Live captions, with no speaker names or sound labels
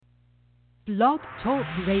Blog Talk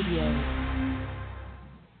Radio.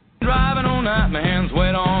 Driving all night, my hands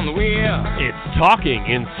wet on the wheel. It's Talking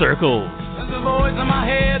in Circles. There's a voice in my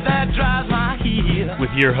head that drives my heel. With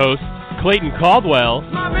your hosts, Clayton Caldwell.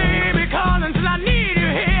 My baby calling till I need you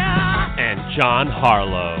here. And John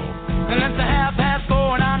Harlow. And it's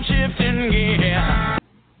 4:30 and I'm shifting gear.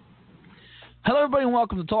 Hello, everybody, and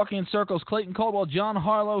welcome to Talking in Circles. Clayton Caldwell, John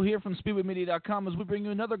Harlow here from SpeedwayMedia.com as we bring you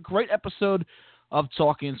another great episode of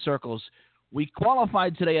Talking in Circles. We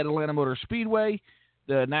qualified today at Atlanta Motor Speedway.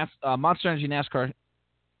 The Monster Energy NASCAR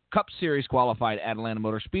Cup Series qualified at Atlanta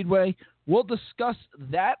Motor Speedway. We'll discuss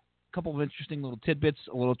that, a couple of interesting little tidbits,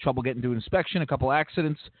 a little trouble getting to inspection, a couple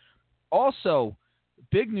accidents. Also,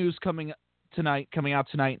 big news coming out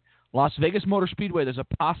tonight. Las Vegas Motor Speedway. There's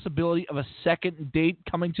a possibility of a second date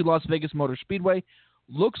coming to Las Vegas Motor Speedway.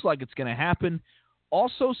 Looks like it's going to happen.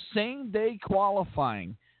 Also, same-day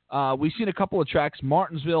qualifying. We've seen a couple of tracks,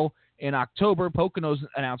 Martinsville in October. Poconos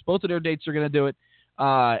announced both of their dates are going to do it.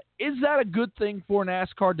 Is that a good thing for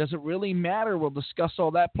NASCAR? Does it really matter? We'll discuss all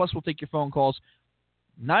that. Plus, we'll take your phone calls.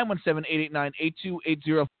 917-889-8280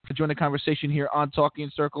 to join the conversation here on Talking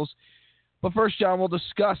in Circles. But first, John, we'll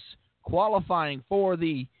discuss qualifying for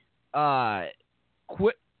the Folds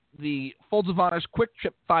of Honor's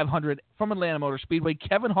QuikTrip 500 from Atlanta Motor Speedway.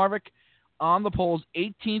 Kevin Harvick on the poles,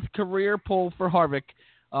 18th career pole for Harvick.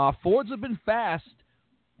 Fords have been fast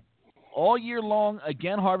all year long.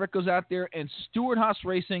 Again, Harvick goes out there, and Stewart-Haas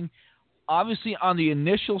Racing, obviously on the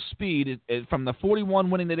initial speed, from the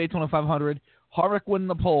 41 winning the Daytona 500, Harvick winning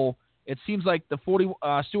the pole, it seems like the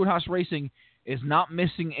Stewart-Haas Racing is not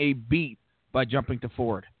missing a beat by jumping to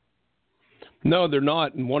Ford. No, they're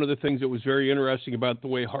not. And one of the things that was very interesting about the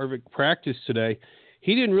way Harvick practiced today,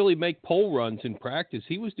 he didn't really make pole runs in practice.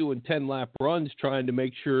 He was doing 10-lap runs trying to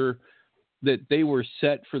make sure that they were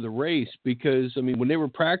set for the race because, I mean, when they were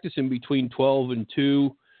practicing between 12 and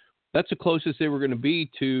 2, that's the closest they were going to be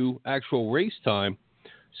to actual race time.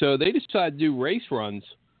 So they decided to do race runs,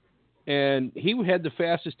 and he had the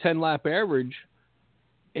fastest 10-lap average,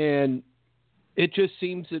 and it just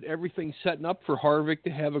seems that everything's setting up for Harvick to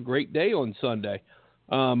have a great day on Sunday.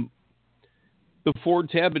 The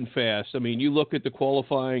Fords have been fast. I mean, you look at the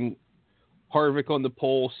qualifying, Harvick on the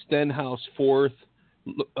pole, Stenhouse 4th,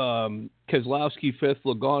 Keselowski 5th,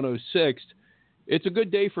 Logano 6th. It's a good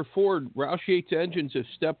day for Ford. Roush Yates engines have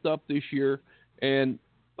stepped up this year, and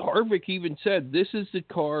Harvick even said this is the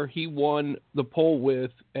car he won the pole with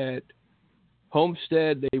at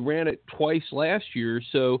Homestead. They ran it twice last year,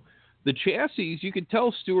 so the chassis, you could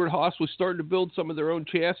tell Stewart-Haas was starting to build some of their own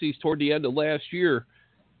chassis toward the end of last year,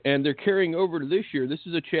 and they're carrying over to this year. This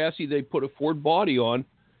is a chassis they put a Ford body on.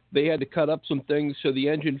 They had to cut up some things so the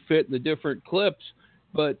engine fit in the different clips,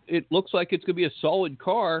 but it looks like it's going to be a solid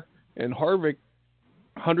car, and Harvick,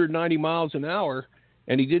 190 miles an hour,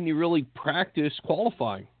 and he didn't really practice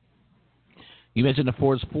qualifying. You mentioned the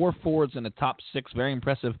Fords, 4 Fords in the top 6, very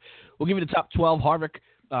impressive. We'll give you the top 12. Harvick,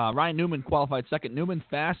 Ryan Newman qualified second. Newman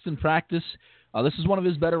fast in practice. This is one of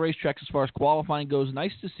his better racetracks as far as qualifying goes.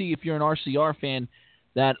 Nice to see, if you're an RCR fan,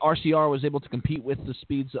 that RCR was able to compete with the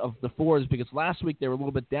speeds of the Fords, because last week they were a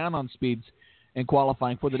little bit down on speeds in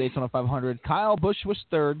qualifying for the Daytona 500. Kyle Busch was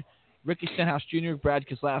third. Ricky Stenhouse Jr., Brad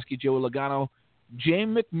Keselowski, Joey Logano,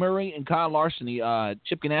 James McMurray, and Kyle Larson, the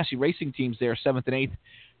Chip Ganassi Racing teams there, 7th and 8th.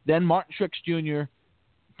 Then Martin Truex Jr.,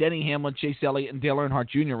 Denny Hamlin, Chase Elliott, and Dale Earnhardt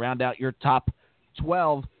Jr. round out your top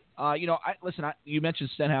 12. You mentioned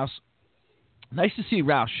Stenhouse. Nice to see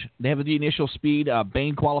Roush. They have the initial speed.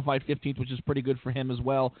 Bain qualified 15th, which is pretty good for him as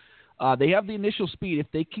well. They have the initial speed. If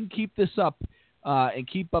they can keep this up and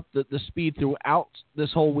keep up the speed throughout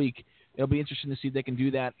this whole week, it'll be interesting to see if they can do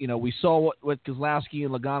that. You know, we saw what Keselowski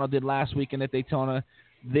and Logano did last weekend at Daytona.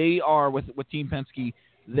 They are, with Team Penske,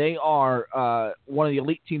 they are one of the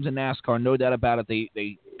elite teams in NASCAR, no doubt about it.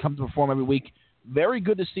 They come to perform every week. Very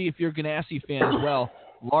good to see if you're a Ganassi fan as well.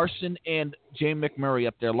 Larson and James McMurray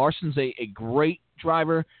up there. Larson's a great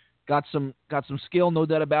driver, got some skill, no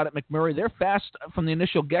doubt about it. McMurray, they're fast from the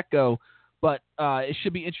initial get-go, but it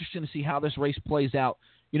should be interesting to see how this race plays out.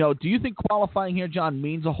 You know, do you think qualifying here, John,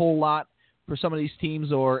 means a whole lot for some of these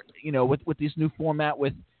teams, or, you know, with this new format,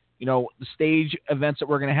 with, you know, the stage events that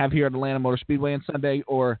we're going to have here at Atlanta Motor Speedway on Sunday,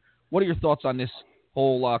 or what are your thoughts on this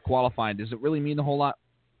whole qualifying? Does it really mean a whole lot?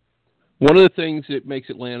 One of the things that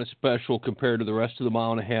makes Atlanta special compared to the rest of the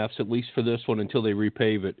mile and a halves, at least for this one until they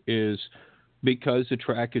repave it, is because the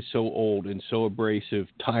track is so old and so abrasive,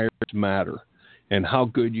 tires matter, and how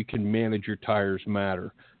good you can manage your tires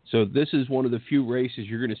matter. So this is one of the few races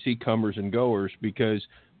you're going to see comers and goers, because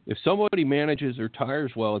if somebody manages their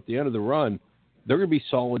tires well at the end of the run, they're going to be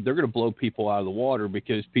solid. They're going to blow people out of the water,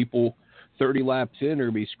 because people 30 laps in, are going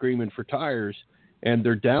to be screaming for tires. And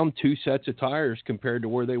they're down 2 sets of tires compared to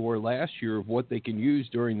where they were last year of what they can use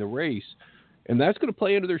during the race. And that's going to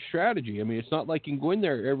play into their strategy. I mean, it's not like you can go in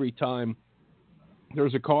there every time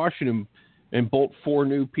there's a caution and bolt 4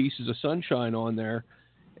 new pieces of sunshine on there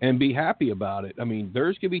and be happy about it. I mean,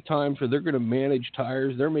 there's going to be times where they're going to manage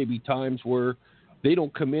tires. There may be times where they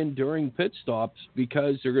don't come in during pit stops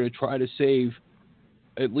because they're going to try to save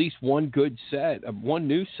at least one good set, one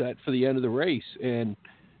new set for the end of the race. And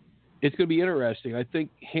it's going to be interesting. I think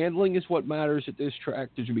handling is what matters at this track.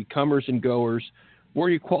 There's going to be comers and goers. Where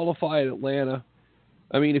you qualify at Atlanta,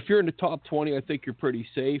 I mean, if you're in the top 20, I think you're pretty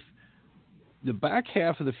safe. The back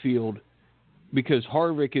half of the field, because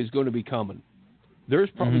Harvick is going to be coming, there's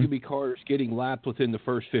probably going to be cars getting lapped within the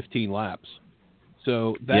first 15 laps.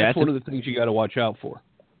 So that's one of the things you got to watch out for.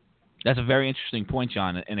 That's a very interesting point,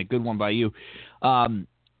 John, and a good one by you.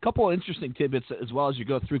 Couple of interesting tidbits as well as you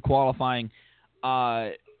go through qualifying.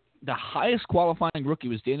 The highest qualifying rookie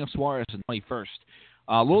was Daniel Suarez in 21st.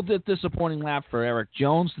 A little bit disappointing lap for Eric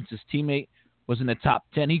Jones since his teammate was in the top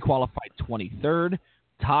 10. He qualified 23rd.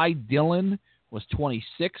 Ty Dillon was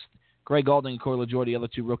 26th. Greg Alding and Corey LaJoie, the other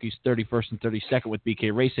 2 rookies, 31st and 32nd with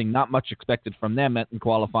BK Racing. Not much expected from them in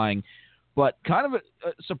qualifying, but kind of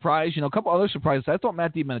a surprise. You know, a couple other surprises. I thought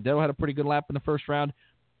Matt DiBenedetto had a pretty good lap in the first round.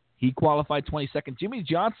 He qualified 22nd. Jimmy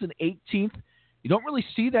Johnson, 18th. You don't really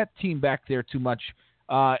see that team back there too much.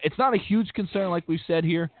 It's not a huge concern, like we've said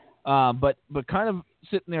here, but kind of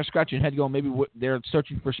sitting there scratching your head going, maybe they're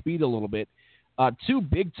searching for speed a little bit. 2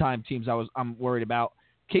 big-time teams I'm worried about.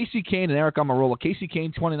 Casey Kane and Eric Almirola. Casey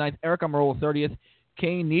Kane, 29th. Eric Almirola, 30th.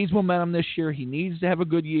 Kane needs momentum this year. He needs to have a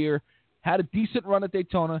good year. Had a decent run at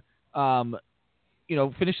Daytona.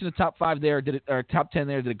 Finished in the top 5 there, or top 10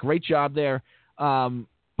 there, did a great job there.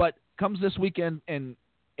 But comes this weekend, and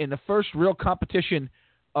in the first real competition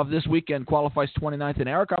of this weekend, qualifies 29th. And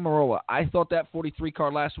Eric Almirola, I thought that 43 car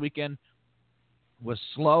last weekend was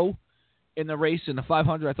slow in the race. In the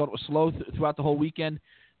 500, I thought it was slow throughout the whole weekend.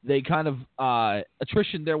 They kind of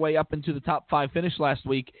attritioned their way up into the top 5 finish last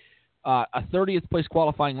week. A 30th place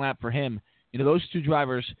qualifying lap for him. You know, those 2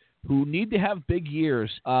 drivers who need to have big years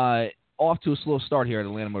off to a slow start here at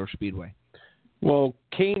Atlanta Motor Speedway. Well,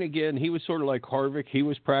 Kane, again, he was sort of like Harvick. He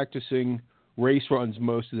was practicing race runs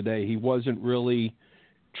most of the day. He wasn't really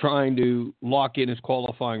trying to lock in his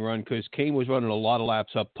qualifying run because Kane was running a lot of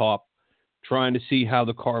laps up top, trying to see how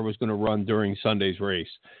the car was going to run during Sunday's race.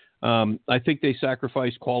 I think they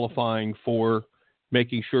sacrificed qualifying for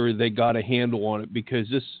making sure they got a handle on it because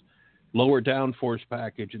this lower downforce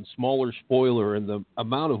package and smaller spoiler and the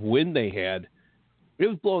amount of wind they had, it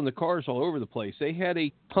was blowing the cars all over the place. They had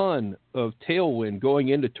a ton of tailwind going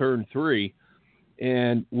into turn 3,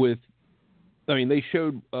 and they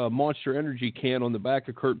showed a Monster Energy can on the back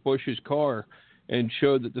of Kurt Busch's car and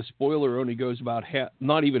showed that the spoiler only goes about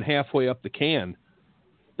not even halfway up the can.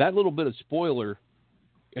 That little bit of spoiler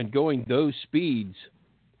and going those speeds,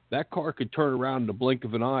 that car could turn around in the blink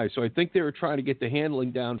of an eye. So I think they were trying to get the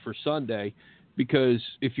handling down for Sunday because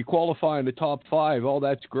if you qualify in the top 5, all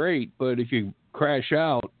that's great. But if you crash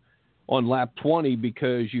out on lap 20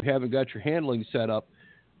 because you haven't got your handling set up,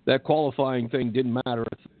 that qualifying thing didn't matter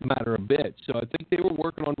a bit. So I think they were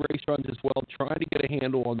working on race runs as well, trying to get a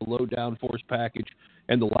handle on the low downforce package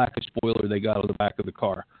and the lack of spoiler they got on the back of the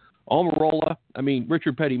car. Almirola,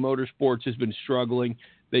 Richard Petty Motorsports has been struggling.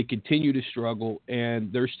 They continue to struggle,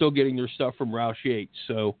 and they're still getting their stuff from Roush Yates.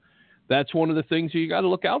 So that's one of the things you got to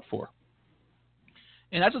look out for.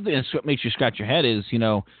 And that's the thing that makes you scratch your head is,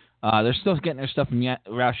 they're still getting their stuff from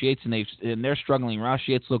Roush Yates, and they're struggling. Roush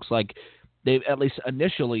Yates looks like they've at least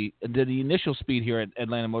initially, the initial speed here at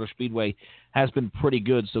Atlanta Motor Speedway has been pretty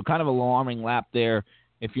good. So kind of an alarming lap there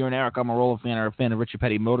if you're an Eric Almirola fan or a fan of Richard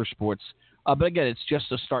Petty Motorsports. But again, it's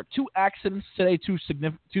just a start. 2 accidents today,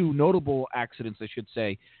 2 notable accidents, I should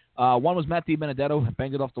say. One was Matt DiBenedetto,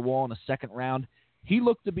 banged it off the wall in the second round. He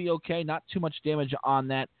looked to be okay, not too much damage on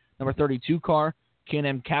that number 32 car.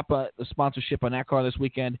 K&M Kappa, the sponsorship on that car this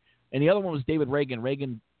weekend. And the other one was David Reagan.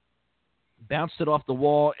 Reagan bounced it off the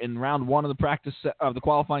wall in round 1 of the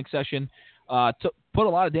qualifying session. Put a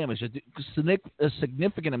lot of damage, a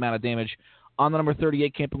significant amount of damage on the number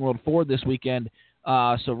 38 Camping World Ford this weekend.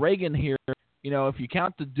 So Reagan here, if you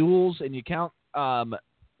count the duels and you count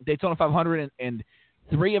Daytona 500 and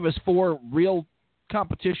 3 of his 4 real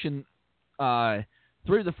competition, 3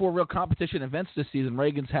 of the 4 real competition events this season,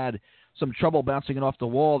 Reagan's had some trouble bouncing it off the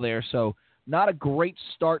wall there. So not a great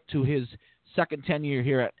start to his second tenure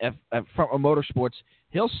here at Front Row Motorsports.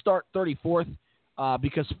 He'll start 34th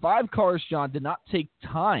because 5 cars, John, did not take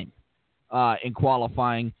time in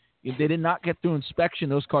qualifying. They did not get through inspection.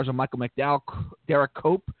 Those cars are Michael McDowell, Derek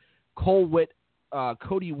Cope, Cole Witt,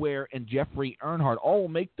 Cody Ware, and Jeffrey Earnhardt. All will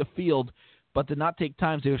make the field, but did not take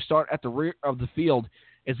time to start at the rear of the field.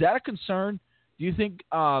 Is that a concern? Do you think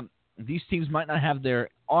these teams might not have their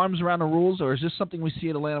arms around the rules, or is this something we see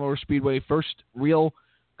at Atlanta Motor Speedway, first real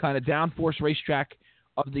kind of downforce racetrack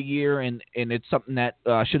of the year, and it's something that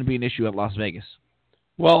shouldn't be an issue at Las Vegas?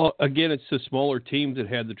 Well, again, it's the smaller teams that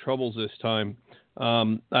had the troubles this time.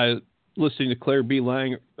 I listening to Claire B.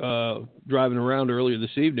 Lang driving around earlier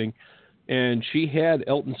this evening, and she had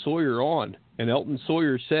Elton Sawyer on, and Elton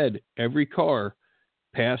Sawyer said every car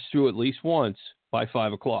passed through at least once by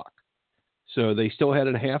 5 o'clock. So they still had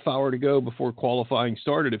a half hour to go before qualifying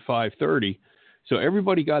started at 5:30. So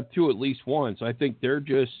everybody got through at least once. I think they're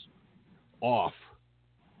just off,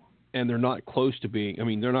 and they're not close to being. I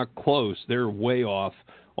mean, they're not close. They're way off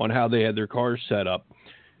on how they had their cars set up.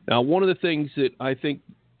 Now, one of the things that I think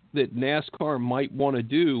that NASCAR might want to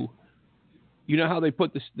do, you know how they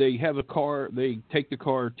put this, they have a car, they take the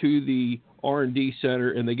car to the R&D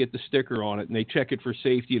center and they get the sticker on it and they check it for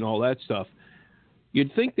safety and all that stuff.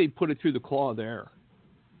 You'd think they'd put it through the claw there.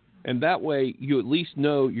 And that way you at least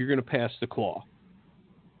know you're going to pass the claw.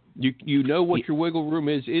 You know what your wiggle room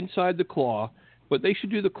is inside the claw, but they should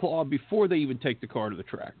do the claw before they even take the car to the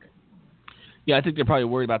track. Yeah, I think they're probably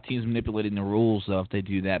worried about teams manipulating the rules, though, if they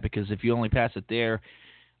do that, because if you only pass it there,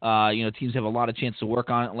 teams have a lot of chance to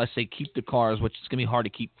work on it unless they keep the cars, which is going to be hard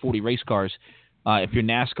to keep 40 race cars if you're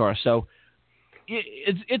NASCAR. So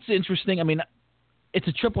it's interesting. I mean, it's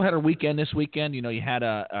a triple-header weekend this weekend. You know, you had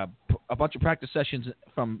a bunch of practice sessions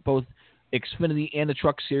from both Xfinity and the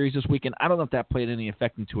Truck Series this weekend. I don't know if that played any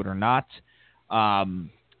effect into it or not.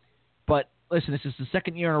 But, listen, this is the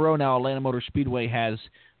second year in a row now Atlanta Motor Speedway has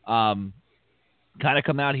kind of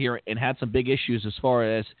come out here and had some big issues as far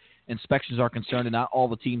as inspections are concerned, and not all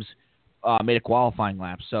the teams made a qualifying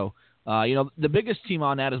lap. So, the biggest team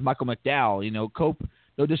on that is Michael McDowell. You know, Cope,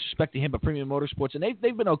 no disrespect to him, but Premium Motorsports, and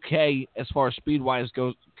they've been okay as far as speed-wise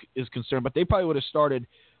is concerned, but they probably would have started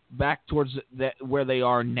back towards where they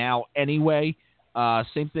are now anyway.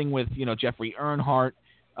 Same thing with, Jeffrey Earnhardt,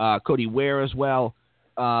 Cody Ware as well.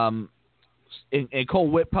 And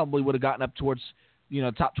Cole Witt probably would have gotten up towards,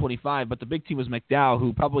 top 25, but the big team was McDowell,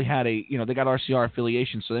 who probably had they got RCR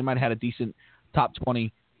affiliation, so they might have had a decent top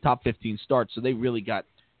 20, top 15 start, so they really got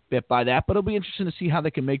bit by that. But it'll be interesting to see how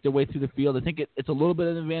they can make their way through the field. I think it's a little bit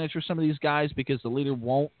of an advantage for some of these guys because the leader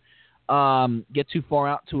won't get too far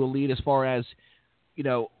out to a lead as far as,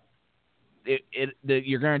 you're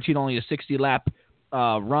guaranteed only a 60-lap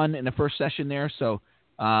run in the first session there, so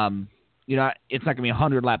it's not going to be a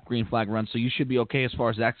 100-lap green flag run, so you should be okay as far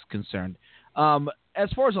as that's concerned. As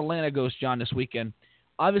far as Atlanta goes, John, this weekend,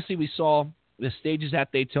 obviously we saw the stages at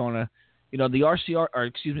Daytona. The the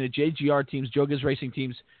JGR teams, Joe Gibbs Racing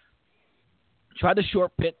teams, tried to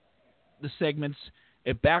short pit the segments.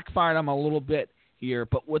 It backfired them a little bit here,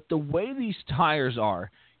 but with the way these tires are,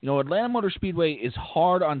 Atlanta Motor Speedway is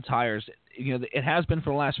hard on tires. It has been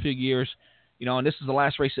for the last few years, and this is the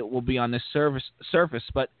last race that will be on this surface,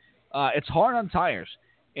 but it's hard on tires.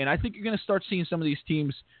 And I think you're going to start seeing some of these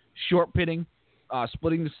teams short pitting,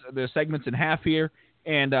 splitting the segments in half here.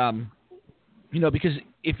 And, because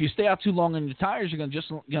if you stay out too long on your tires, you're going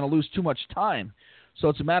to lose too much time. So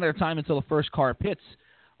it's a matter of time until the first car pits.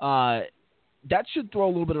 That should throw a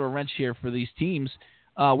little bit of a wrench here for these teams.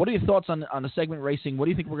 What are your thoughts on the segment racing? What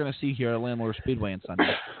do you think we're going to see here at Atlanta Motor Speedway on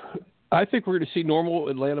Sunday? I think we're going to see normal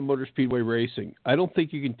Atlanta Motor Speedway racing. I don't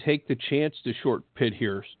think you can take the chance to short pit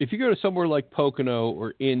here. If you go to somewhere like Pocono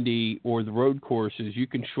or Indy or the road courses, you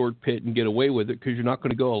can short pit and get away with it because you're not going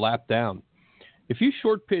to go a lap down. If you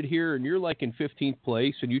short pit here and you're like in 15th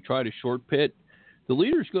place and you try to short pit, the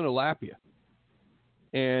leader's going to lap you.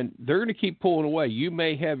 And they're going to keep pulling away. You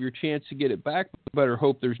may have your chance to get it back, but better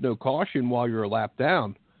hope there's no caution while you're a lap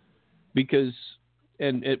down. Because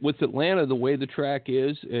with Atlanta, the way the track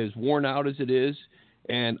is as worn out as it is,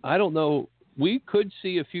 and I don't know, we could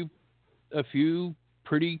see a few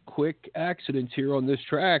pretty quick accidents here on this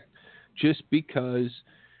track just because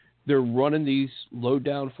they're running these low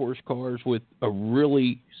downforce cars with a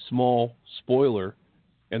really small spoiler,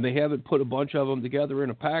 and they haven't put a bunch of them together in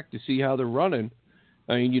a pack to see how they're running.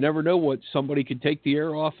 I mean, you never know what somebody could take the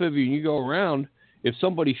air off of you, and you go around. If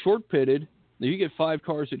somebody short pitted, you get 5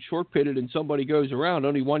 cars that short pitted and somebody goes around,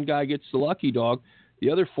 only one guy gets the lucky dog.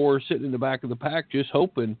 The other 4 are sitting in the back of the pack just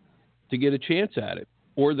hoping to get a chance at it.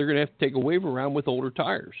 Or they're going to have to take a wave around with older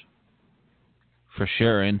tires. For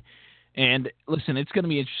sure. And listen, it's going to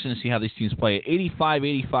be interesting to see how these teams play. 85,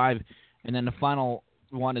 and then the final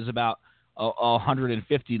one is about a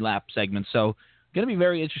 150-lap segment. So going to be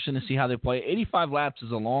very interesting to see how they play. 85 laps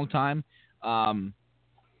is a long time.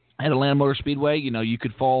 At Atlanta Motor Speedway, you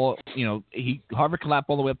could fall, Harvick can lap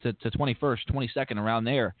all the way up to 21st, 22nd, around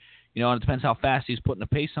there. And it depends how fast he's putting the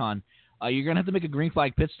pace on. You're going to have to make a green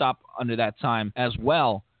flag pit stop under that time as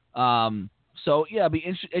well. So, yeah,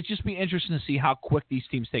 it'd just be interesting to see how quick these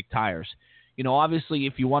teams take tires. Obviously,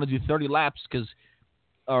 if you want to do 30 laps,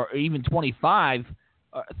 or even 25,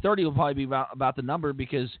 30 will probably be about the number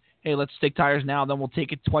because, hey, let's take tires now, then we'll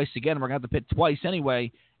take it twice again. We're going to have to pit twice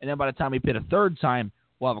anyway, and then by the time we pit a third time,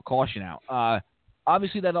 we'll have a caution out.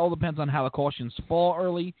 Obviously, that all depends on how the cautions fall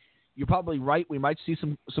early. You're probably right. We might see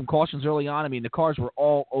some cautions early on. I mean, the cars were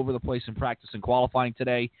all over the place in practice and qualifying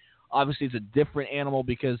today. Obviously, it's a different animal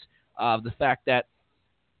because of the fact that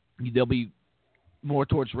they'll be more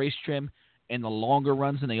towards race trim and the longer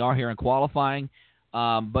runs than they are here in qualifying.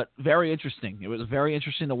 But very interesting. It was very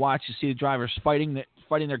interesting to watch to see the drivers fighting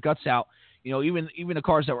their guts out. Even the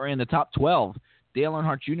cars that were in the top 12, Dale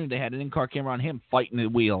Earnhardt Jr., they had an in-car camera on him fighting the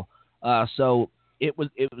wheel. So it was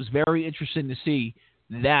very interesting to see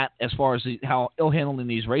that as far as how ill-handling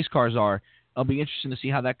these race cars are. It'll be interesting to see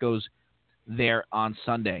how that goes there on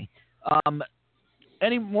Sunday.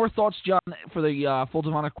 Any more thoughts, John, for the Full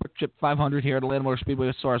Divana QuikTrip 500 here at Atlanta Motor Speedway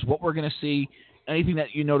as far as what we're going to see? Anything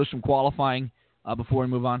that you noticed from qualifying before we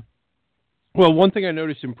move on? Well, one thing I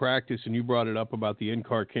noticed in practice, and you brought it up about the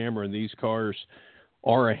in-car camera, and these cars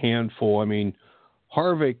are a handful. I mean,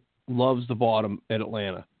 Harvick loves the bottom at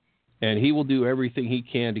Atlanta, and he will do everything he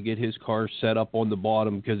can to get his car set up on the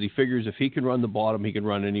bottom because he figures if he can run the bottom, he can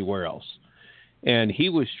run anywhere else. And he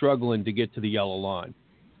was struggling to get to the yellow line,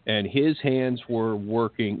 and his hands were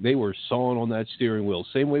working. They were sawing on that steering wheel.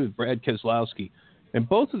 Same way with Brad Keselowski. And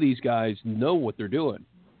both of these guys know what they're doing.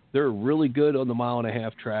 They're really good on the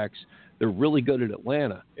mile-and-a-half tracks. They're really good at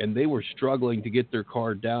Atlanta, and they were struggling to get their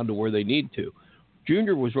car down to where they need to.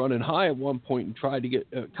 Junior was running high at one point and tried to get,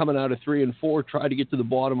 coming out of 3 and 4, tried to get to the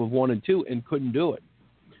bottom of 1 and 2 and couldn't do it.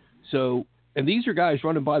 So, and these are guys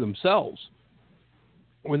running by themselves.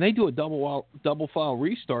 When they do a double file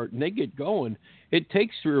restart and they get going, it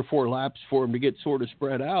takes 3 or 4 laps for them to get sort of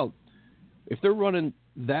spread out. If they're running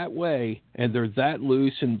that way and they're that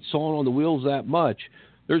loose and sawing on the wheels that much,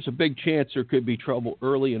 there's a big chance there could be trouble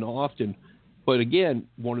early and often. But again,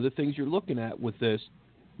 one of the things you're looking at with this,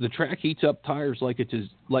 the track heats up tires like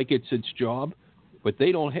it's its job, but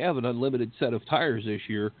they don't have an unlimited set of tires this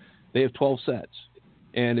year. They have 12 sets.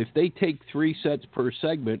 And if they take 3 sets per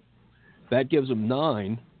segment, that gives them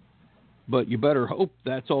 9. But you better hope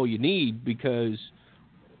that's all you need because,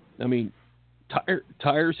 I mean,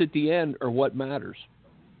 tires at the end are what matters.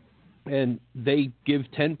 And they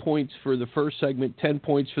give 10 points for the first segment, 10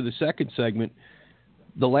 points for the second segment.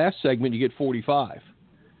 The last segment, you get 45.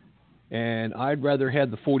 And I'd rather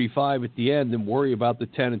have the 45 at the end than worry about the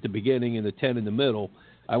 10 at the beginning and the 10 in the middle.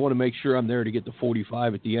 I want to make sure I'm there to get the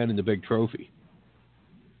 45 at the end in the big trophy.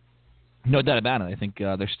 No doubt about it. I think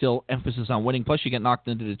there's still emphasis on winning. Plus, you get knocked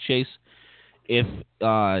into the chase if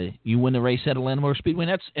you win the race at Atlanta Motor Speedway,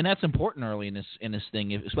 and that's important early in this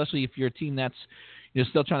thing, especially if you're a team that's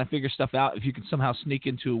still trying to figure stuff out. If you can somehow sneak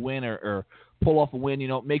into a win or pull off a win,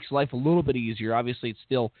 it makes life a little bit easier. Obviously, it's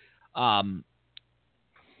still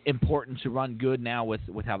important to run good now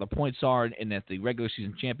with how the points are, and that the regular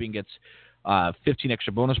season champion gets 15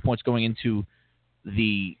 extra bonus points going into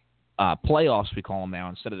the playoffs, we call them now,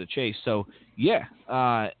 instead of the chase. So yeah,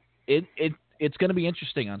 it's going to be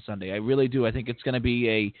interesting on Sunday. I really do. I think it's going to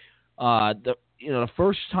be the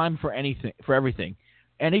first time for everything.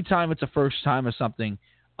 Anytime it's a first time of something,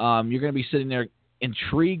 you're going to be sitting there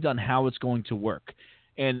intrigued on how it's going to work.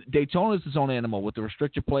 And Daytona is its own animal with the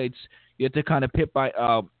restrictor plates. You have to kind of pit by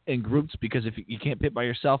in groups because if you can't pit by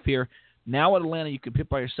yourself here. Now at Atlanta, you can pit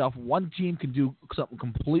by yourself. One team can do something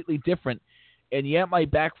completely different, and it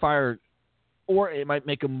might backfire, or it might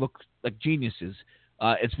make them look like geniuses.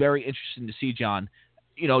 It's very interesting to see, John,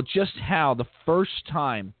 just how the first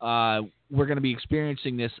time we're going to be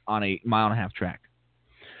experiencing this on a mile-and-a-half track.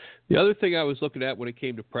 The other thing I was looking at when it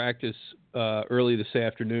came to practice early this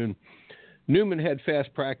afternoon, Newman had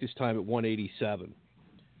fast practice time at 187.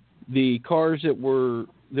 The cars that we're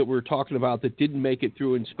talking about that didn't make it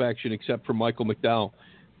through inspection, except for Michael McDowell,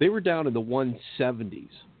 they were down in the 170s.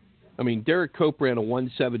 I mean, Derek Cope ran a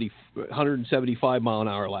 175 mile an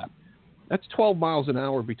hour lap. That's 12 miles an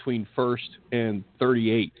hour between first and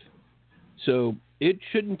 38th. So it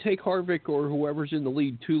shouldn't take Harvick or whoever's in the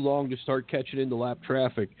lead too long to start catching into lap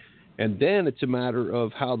traffic. And then it's a matter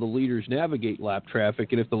of how the leaders navigate lap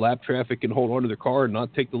traffic and if the lap traffic can hold onto their car and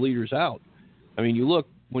not take the leaders out. I mean, you look,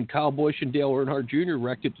 when Kyle Busch and Dale Earnhardt Jr.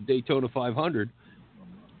 wrecked at the Daytona 500,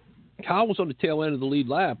 Kyle was on the tail end of the lead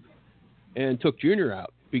lap and took Junior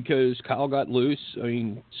out because Kyle got loose. I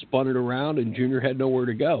mean, spun it around, and Junior had nowhere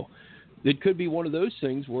to go. It could be one of those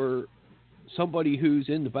things where somebody who's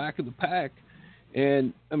in the back of the pack,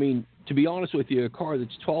 and, I mean, to be honest with you, a car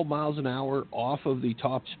that's 12 miles an hour off of the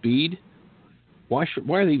top speed, why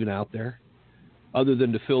are they even out there other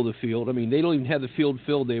than to fill the field? I mean, they don't even have the field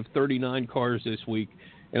filled. They have 39 cars this week,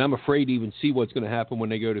 and I'm afraid to even see what's going to happen when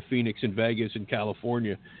they go to Phoenix and Vegas and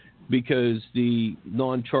California, because the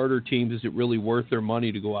non-charter teams, is it really worth their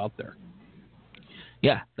money to go out there?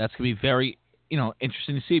 Yeah, that's going to be very,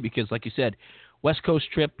 interesting to see because, like you said, West Coast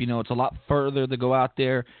trip, it's a lot further to go out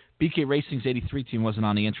there. BK Racing's 83 team wasn't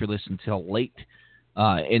on the entry list until late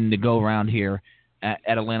in the go-around here at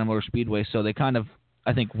Atlanta Motor Speedway, so they kind of,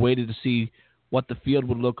 I think, waited to see what the field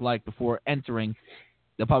would look like before entering.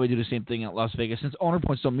 They'll probably do the same thing at Las Vegas. Since owner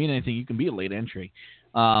points don't mean anything, you can be a late entry.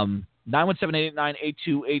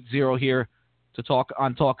 917-889-8280 here to talk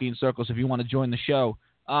on Talking in Circles if you want to join the show.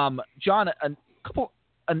 John,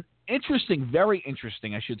 an interesting, very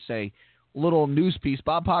interesting, I should say, little news piece.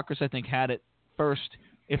 Bob Pockris, I think, had it first,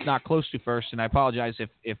 if not close to first, and I apologize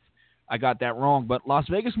if I got that wrong, but Las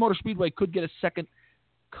Vegas Motor Speedway could get a second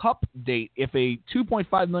Cup date if a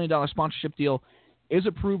 $2.5 million sponsorship deal is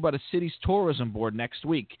approved by the city's tourism board next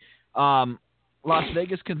week. Las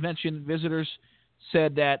Vegas Convention visitors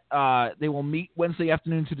said that they will meet Wednesday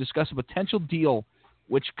afternoon to discuss a potential deal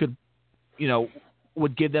which could,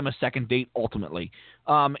 would give them a second date ultimately.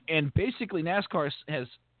 And basically NASCAR has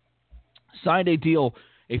signed a deal,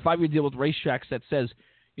 a 5-year deal with racetracks that says,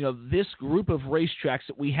 this group of racetracks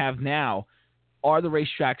that we have now are the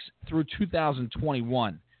racetracks through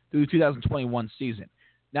 2021, through the 2021 season.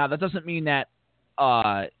 Now, that doesn't mean that,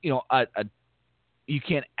 you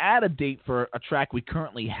can't add a date for a track we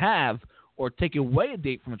currently have or take away a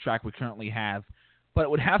date from a track we currently have, but it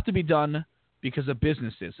would have to be done because of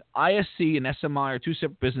businesses. ISC and SMI are two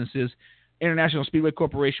separate businesses. International Speedway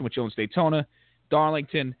Corporation, which owns Daytona,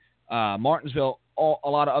 Darlington, Martinsville, a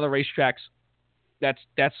lot of other racetracks.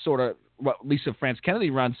 That's sort of what Lisa France Kennedy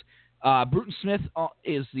runs. Bruton Smith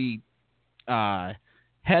is the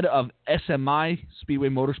head of SMI, Speedway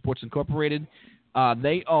Motorsports Incorporated.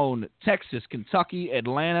 They own Texas, Kentucky,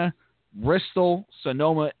 Atlanta, Bristol,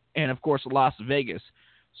 Sonoma, and of course Las Vegas.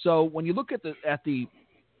 So when you look at the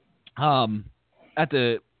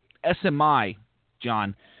SMI,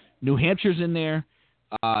 John, New Hampshire's in there.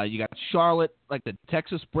 You got Charlotte, like the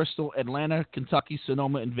Texas, Bristol, Atlanta, Kentucky,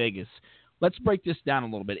 Sonoma, and Vegas. Let's break this down a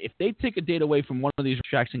little bit. If they take a date away from one of these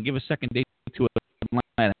tracks and give a second date to Atlanta,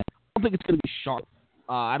 I don't think it's going to be Charlotte.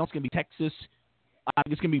 I don't think it's going to be Texas. I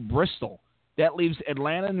think it's going to be Bristol. That leaves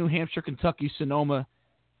Atlanta, New Hampshire, Kentucky, Sonoma,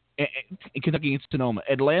 Kentucky and Sonoma.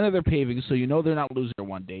 Atlanta, they're paving, so they're not losing their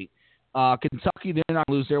one date. Kentucky, they're not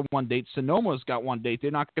losing their one date. Sonoma's got one date. They're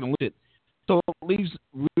not going to lose it. So it leaves,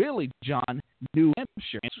 really, John, New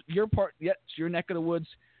Hampshire. It's your part, it's your neck of the woods.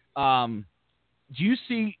 Do you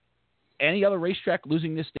see any other racetrack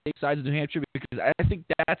losing this date besides New Hampshire? Because I think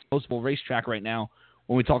that's the most valuable racetrack right now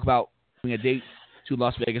when we talk about giving a date to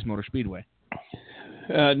Las Vegas Motor Speedway.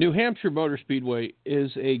 New Hampshire Motor Speedway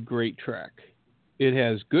is a great track. It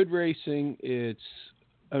has good racing.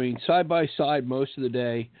 Side by side most of the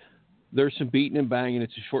day. There's some beating and banging.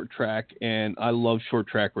 It's a short track, and I love short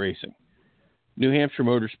track racing. New Hampshire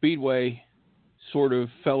Motor Speedway sort of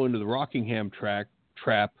fell into the Rockingham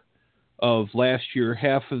trap of last year.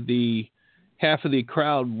 Half of the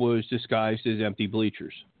crowd was disguised as empty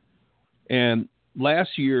bleachers. And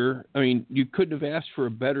last year, you couldn't have asked for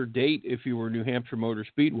a better date if you were New Hampshire Motor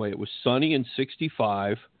Speedway. It was sunny and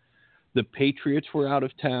 65. The Patriots were out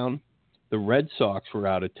of town. The Red Sox were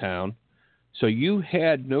out of town. So you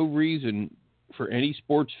had no reason for any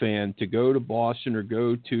sports fan to go to Boston or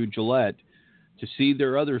go to Gillette to see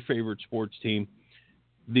their other favorite sports team.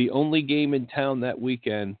 The only game in town that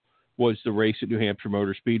weekend was the race at New Hampshire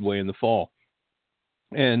Motor Speedway in the fall.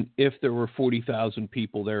 And if there were 40,000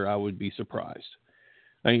 people there, I would be surprised.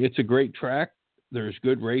 It's a great track. There's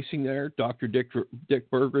good racing there. Dr. Dick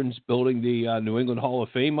Bergren's building the New England Hall of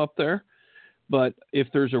Fame up there. But if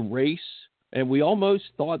there's a race, and we almost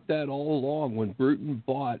thought that all along when Bruton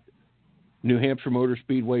bought New Hampshire Motor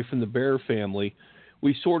Speedway from the Bear family,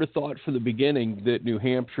 we sort of thought from the beginning that New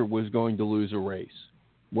Hampshire was going to lose a race,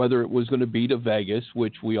 whether it was going to be to Vegas,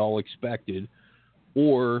 which we all expected,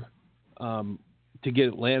 or to get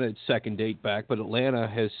Atlanta its second date back. But Atlanta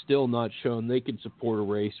has still not shown they can support a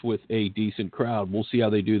race with a decent crowd. We'll see how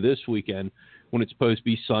they do this weekend when it's supposed to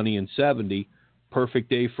be sunny and 70. Perfect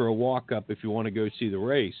day for a walk-up if you want to go see the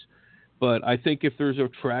race. But I think if there's a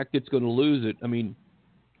track that's going to lose it,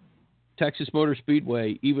 Texas Motor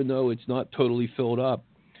Speedway, even though it's not totally filled up,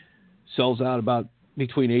 sells out about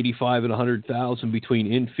between 85 and 100,000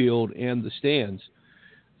 between infield and the stands.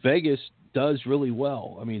 Vegas does really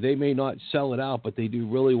well. I mean, they may not sell it out, but they do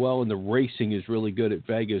really well, and the racing is really good at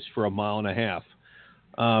Vegas for a mile and a half.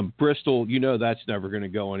 Bristol, that's never going to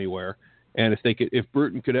go anywhere. And if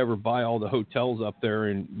Bruton could ever buy all the hotels up there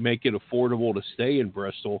and make it affordable to stay in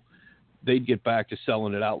Bristol, they'd get back to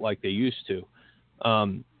selling it out like they used to.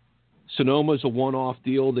 Sonoma's a one-off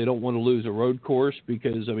deal. They don't want to lose a road course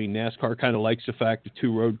because, NASCAR kind of likes the fact of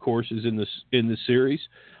 2 road courses in the series.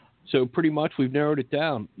 So pretty much we've narrowed it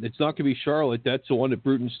down. It's not going to be Charlotte. That's the one that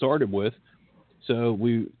Bruton started with. So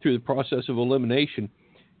through the process of elimination,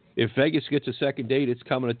 if Vegas gets a second date, it's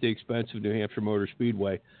coming at the expense of New Hampshire Motor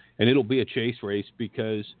Speedway. And it'll be a chase race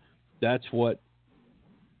because that's what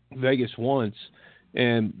Vegas wants.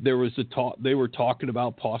 And there was they were talking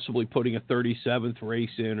about possibly putting a 37th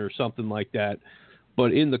race in or something like that.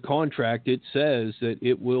 But in the contract, it says that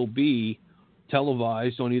it will be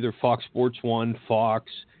televised on either Fox Sports 1,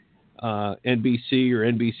 Fox, NBC, or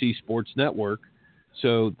NBC Sports Network.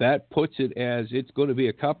 So that puts it as it's going to be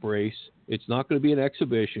a cup race. It's not going to be an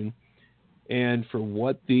exhibition. And for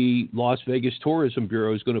what the Las Vegas Tourism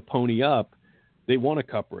Bureau is going to pony up, they want a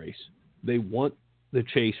cup race. They want the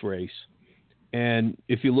chase race. And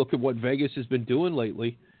if you look at what Vegas has been doing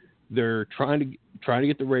lately, they're trying to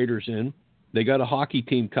get the Raiders in. They got a hockey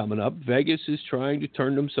team coming up. Vegas is trying to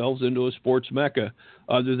turn themselves into a sports mecca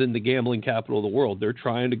other than the gambling capital of the world. They're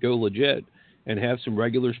trying to go legit and have some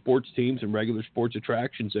regular sports teams and regular sports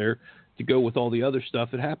attractions there to go with all the other stuff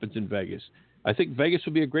that happens in Vegas. I think Vegas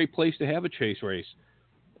would be a great place to have a chase race.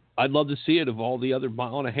 I'd love to see it of all the other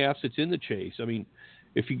mile and a half that's in the chase.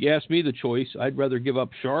 If you ask me the choice, I'd rather give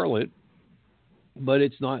up Charlotte, but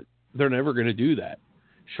it's not. They're never going to do that.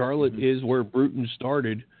 Charlotte is where Bruton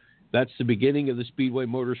started. That's the beginning of the Speedway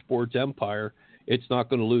Motorsports empire. It's not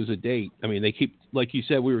going to lose a date. They keep, like you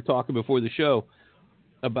said, we were talking before the show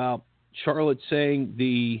about Charlotte saying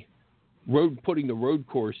putting the road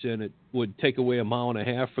course in it would take away a mile and a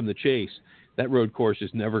half from the chase. That road course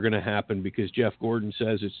is never going to happen because Jeff Gordon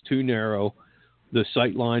says it's too narrow. The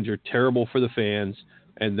sight lines are terrible for the fans,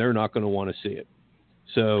 and they're not going to want to see it.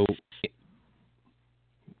 So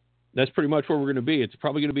that's pretty much where we're going to be. It's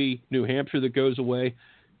probably going to be New Hampshire that goes away,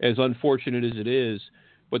 as unfortunate as it is.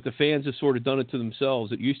 But the fans have sort of done it to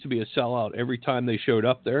themselves. It used to be a sellout every time they showed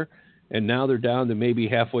up there, and now they're down to maybe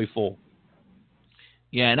halfway full.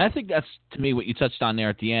 Yeah, and I think that's, to me, what you touched on there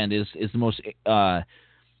at the end is the most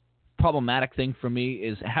problematic thing for me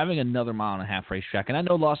is having another mile-and-a-half racetrack. And I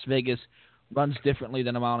know Las Vegas runs differently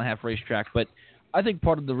than a mile-and-a-half racetrack, but I think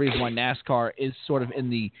part of the reason why NASCAR is sort of in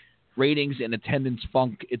the ratings and attendance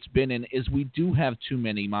funk it's been in is we do have too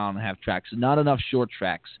many mile-and-a-half tracks, not enough short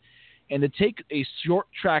tracks. And to take a short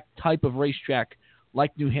track type of racetrack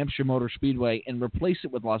like New Hampshire Motor Speedway and replace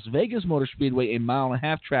it with Las Vegas Motor Speedway, a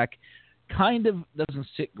mile-and-a-half track, kind of doesn't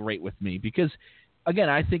sit great with me because, again,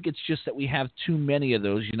 I think it's just that we have too many of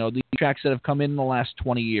those. The tracks that have come in the last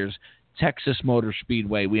 20 years, Texas Motor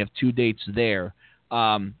Speedway, we have 2 dates there.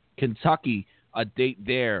 Kentucky, a date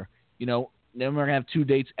there. Then we're going to have 2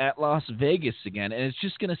 dates at Las Vegas again. And it's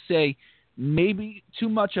just going to say maybe too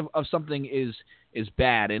much of something is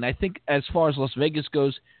bad. And I think as far as Las Vegas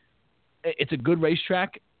goes, it's a good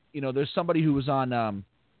racetrack. There's somebody who was on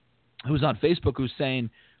Facebook who's saying,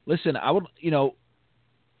 listen, I would,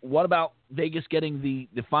 what about Vegas getting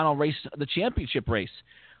the final race, the championship race?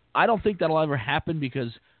 I don't think that'll ever happen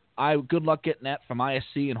because good luck getting that from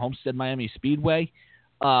ISC and Homestead Miami Speedway.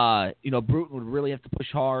 Bruton would really have to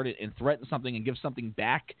push hard and threaten something and give something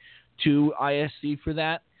back to ISC for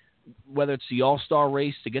that, whether it's the All-Star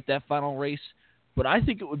race to get that final race. But I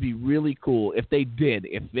think it would be really cool if they did,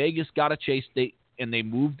 if Vegas got a chase date and they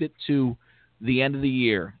moved it to the end of the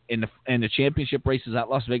year and the championship races at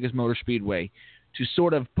Las Vegas Motor Speedway to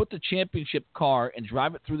sort of put the championship car and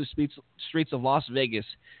drive it through the streets of Las Vegas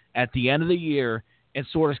at the end of the year and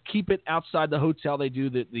sort of keep it outside the hotel they do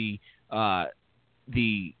the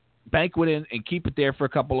banquet in and keep it there for a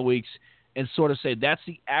couple of weeks and sort of say that's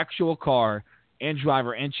the actual car and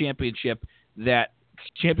driver and championship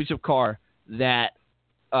car that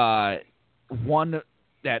won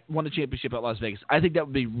the championship at Las Vegas. I think that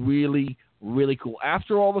would be really, really cool.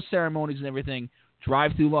 After all the ceremonies and everything,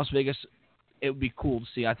 drive through Las Vegas, it would be cool to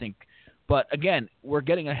see, I think. But, again, we're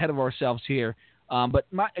getting ahead of ourselves here. But,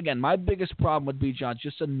 my biggest problem would be, John,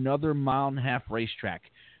 just another mile-and-a-half racetrack,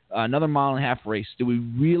 another mile-and-a-half race. Do we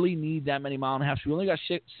really need that many mile-and-a-halves? We only got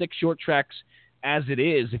 6 short tracks as it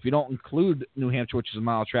is, if you don't include New Hampshire, which is a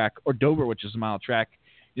mile track, or Dover, which is a mile track,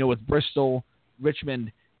 with Bristol,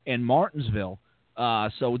 Richmond, and Martinsville.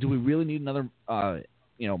 So do we really need another mile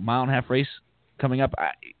and a half race coming up?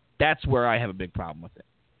 That's where I have a big problem with it.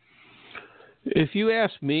 If you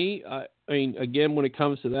ask me, I mean, again, when it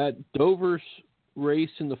comes to that, Dover's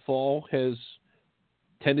race in the fall has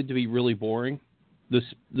tended to be really boring.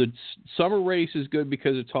 The summer race is good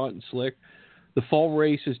because it's hot and slick. The fall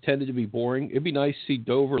race has tended to be boring. It'd be nice to see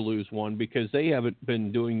Dover lose one because they haven't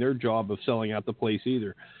been doing their job of selling out the place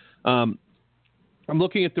either. I'm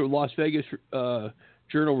looking at the Las Vegas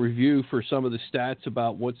Journal Review for some of the stats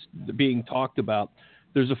about what's being talked about.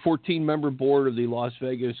 There's a 14-member board of the Las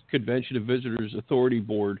Vegas Convention and Visitors Authority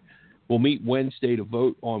Board. Will meet Wednesday to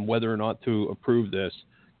vote on whether or not to approve this.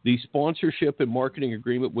 The sponsorship and marketing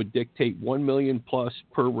agreement would dictate $1 million plus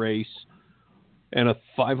per race and a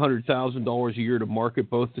 $500,000 a year to market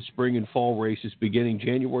both the spring and fall races beginning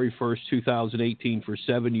January 1st, 2018 for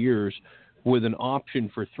 7 years with an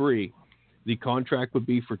option for 3. The contract would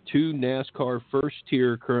be for 2 NASCAR first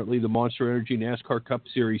tier, currently the Monster Energy NASCAR Cup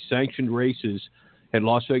Series sanctioned races at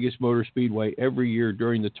Las Vegas Motor Speedway every year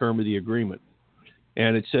during the term of the agreement.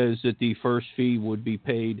 And it says that the first fee would be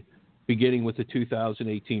paid beginning with the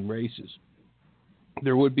 2018 races.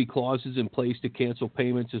 There would be clauses in place to cancel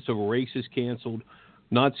payments if a race is canceled,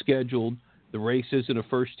 not scheduled, the race isn't a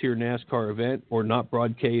first-tier NASCAR event, or not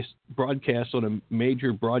broadcast on a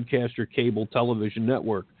major broadcaster cable television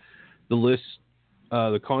network.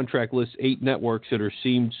 The contract lists 8 networks that are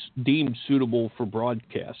deemed suitable for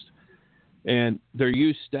broadcast. And there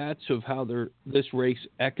use stats of how this race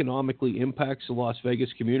economically impacts the Las Vegas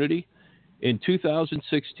community. In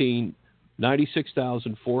 2016,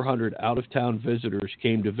 96,400 out-of-town visitors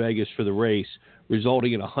came to Vegas for the race,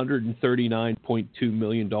 resulting in $139.2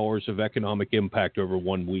 million of economic impact over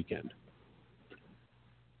one weekend.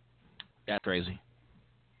 That's crazy.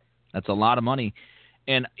 That's a lot of money.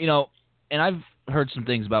 And, and I've heard some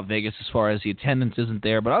things about Vegas as far as the attendance isn't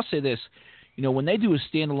there, but I'll say this. When they do a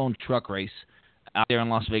standalone truck race out there in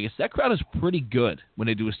Las Vegas, that crowd is pretty good when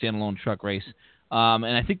they do a standalone truck race. And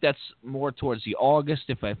I think that's more towards the August,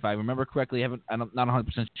 if I remember correctly. I'm not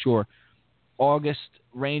 100% sure. August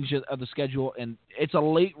range of the schedule, and it's a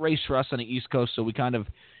late race for us on the East Coast, so we kind of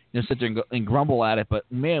sit there and grumble at it. But,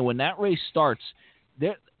 man, when that race starts,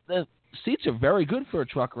 the seats are very good for a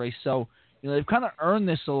truck race. So, they've kind of earned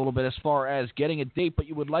this a little bit as far as getting a date, but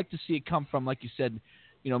you would like to see it come from, like you said,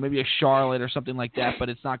 maybe a Charlotte or something like that, but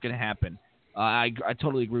it's not going to happen. I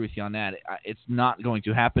totally agree with you on that. It's not going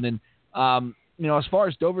to happen. And, as far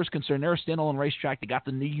as Dover's concerned, they're a standalone racetrack. They got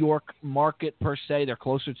the New York market, per se. They're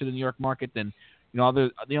closer to the New York market than,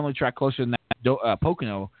 the only track closer than that,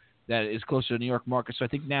 Pocono, that is closer to the New York market. So I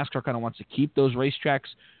think NASCAR kind of wants to keep those racetracks.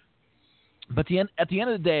 But at the end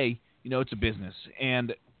of the day, it's a business.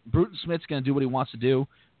 And Bruton Smith's going to do what he wants to do.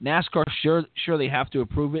 NASCAR, sure they have to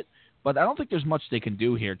approve it. But I don't think there's much they can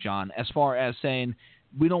do here, John, as far as saying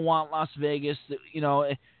we don't want Las Vegas.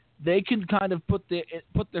 They can kind of put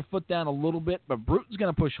their foot down a little bit, but Bruton's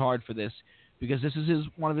going to push hard for this because this is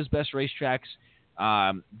one of his best racetracks.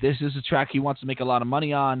 This is a track he wants to make a lot of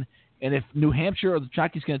money on. And if New Hampshire or the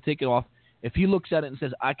track he's going to take it off, if he looks at it and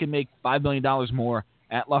says, I can make $5 million more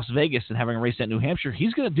at Las Vegas than having a race at New Hampshire,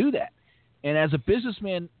 he's going to do that. And as a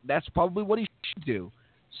businessman, that's probably what he should do.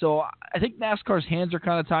 So I think NASCAR's hands are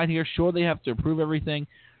kind of tied here. Sure, they have to approve everything.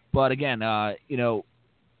 But again,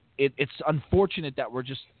 it's unfortunate that we're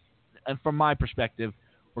just, and from my perspective,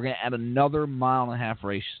 we're going to add another mile-and-a-half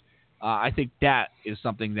race. I think that is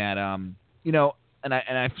something that, and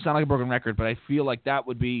I sound like a broken record, but I feel like that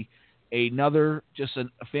would be another, just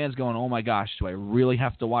fans going, oh my gosh, do I really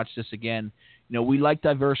have to watch this again? We like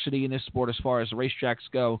diversity in this sport as far as the racetracks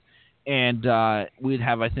go, and we'd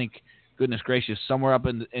have, I think, goodness gracious, somewhere up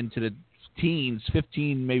into the teens,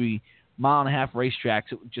 15 maybe mile-and-a-half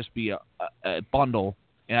racetracks. It would just be a bundle,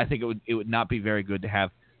 and I think it would not be very good to have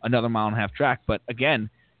another mile-and-a-half track. But again,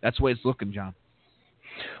 that's the way it's looking, John.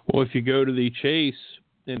 Well, if you go to the Chase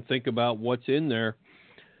and think about what's in there,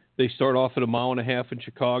 they start off at a mile-and-a-half in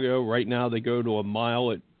Chicago. Right now they go to a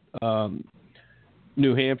mile at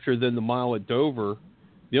New Hampshire, then the mile at Dover.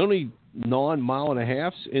 The only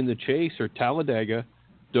non-mile-and-a-halves in the Chase are Talladega,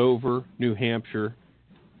 Dover, New Hampshire,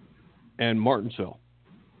 and Martinsville.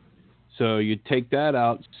 So you take that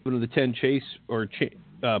out, 7 of the 10 Chase or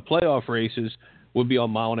playoff races would be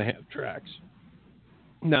on mile-and-a-half tracks.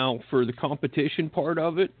 Now, for the competition part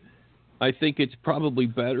of it, I think it's probably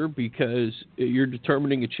better because you're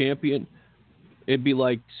determining a champion. It'd be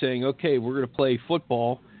like saying, okay, we're going to play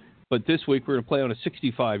football, but this week we're going to play on a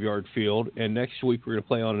 65-yard field, and next week we're going to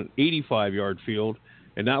play on an 85-yard field,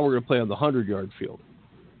 and now we're going to play on the 100-yard field.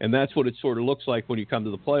 And that's what it sort of looks like when you come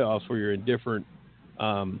to the playoffs, where you're in different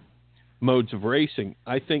modes of racing.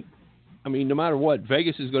 I think, no matter what,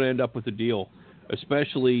 Vegas is going to end up with a deal,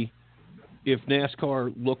 especially if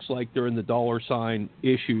NASCAR looks like they're in the dollar sign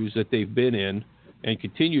issues that they've been in and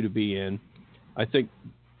continue to be in. I think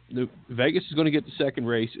Vegas is going to get the second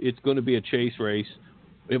race. It's going to be a chase race.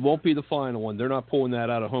 It won't be the final one. They're not pulling that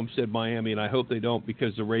out of Homestead, Miami, and I hope they don't,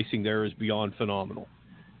 because the racing there is beyond phenomenal.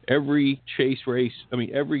 Every chase race,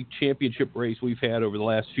 every championship race we've had over the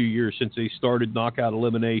last few years since they started knockout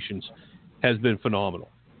eliminations has been phenomenal.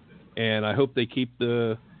 And I hope they keep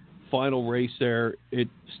the final race there. It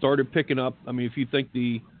started picking up. If you think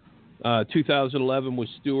the 2011 was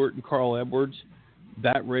Stewart and Carl Edwards,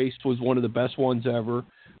 that race was one of the best ones ever.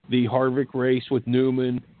 The Harvick race with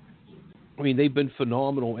Newman, they've been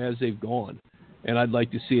phenomenal as they've gone. And I'd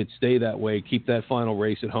like to see it stay that way, keep that final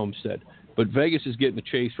race at Homestead. But Vegas is getting a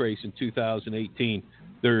chase race in 2018.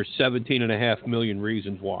 There's 17.5 million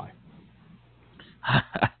reasons why.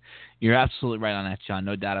 You're absolutely right on that, John.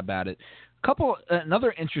 No doubt about it.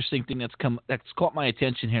 Another interesting thing that's caught my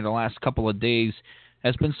attention here in the last couple of days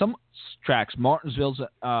has been some tracks. Martinsville's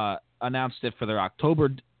announced it for their October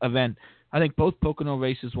event. I think both Pocono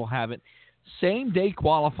races will have it. Same day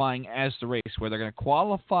qualifying as the race, where they're going to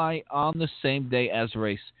qualify on the same day as the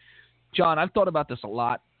race. John, I've thought about this a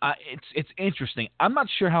lot. It's interesting. I'm not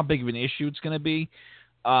sure how big of an issue it's going to be.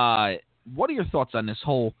 What are your thoughts on this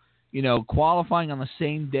whole, qualifying on the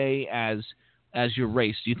same day as your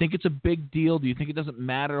race? Do you think it's a big deal? Do you think it doesn't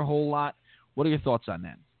matter a whole lot? What are your thoughts on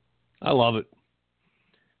that? I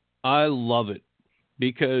love it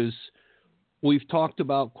because we've talked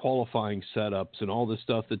about qualifying setups and all the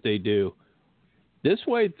stuff that they do. This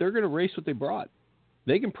way, they're going to race what they brought.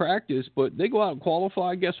 They can practice, but they go out and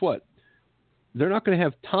qualify. Guess what? They're not going to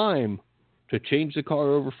have time to change the car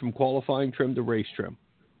over from qualifying trim to race trim.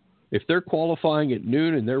 If they're qualifying at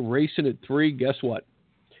noon and they're racing at 3, guess what?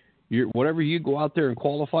 Whatever you go out there and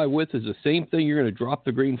qualify with is the same thing you're going to drop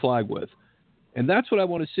the green flag with. And that's what I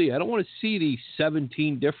want to see. I don't want to see these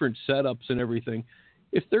 17 different setups and everything.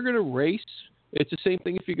 If they're going to race, it's the same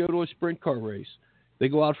thing if you go to a sprint car race. They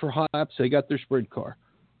go out for laps, they got their sprint car.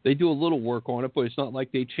 They do a little work on it, but it's not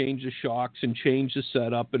like they change the shocks and change the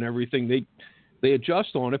setup and everything. They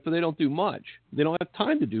adjust on it, but they don't do much. They don't have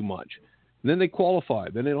time to do much. And then they qualify.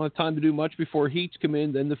 Then they don't have time to do much before heats come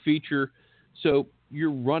in, then the feature. So you're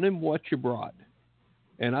running what you brought.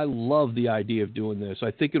 And I love the idea of doing this. I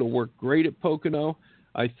think it'll work great at Pocono.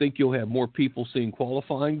 I think you'll have more people seeing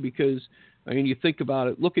qualifying because, you think about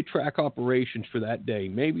it. Look at track operations for that day.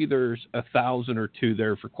 Maybe there's 1,000 or 2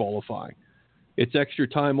 there for qualifying. It's extra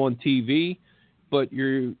time on TV, but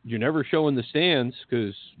you're never showing the stands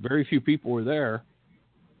because very few people were there.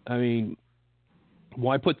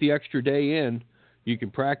 Why put the extra day in? You can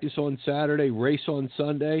practice on Saturday, race on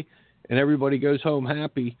Sunday, and everybody goes home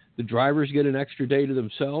happy. The drivers get an extra day to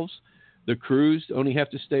themselves. The crews only have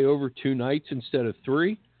to stay over 2 nights instead of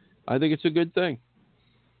 3. I think it's a good thing.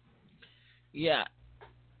 Yeah.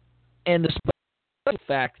 And the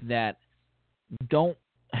fact that don't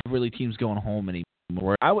have really teams going home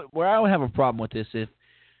anymore. Where I would have a problem with this if,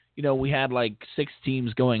 we had like 6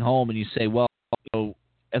 teams going home and you say, well,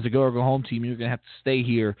 as a go home team, you're going to have to stay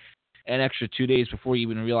here an extra 2 days before you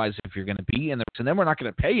even realize if you're going to be in the race, and then we're not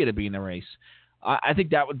going to pay you to be in the race. I think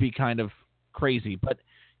that would be kind of crazy. But,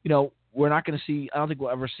 we're not going to see – I don't think we'll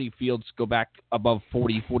ever see fields go back above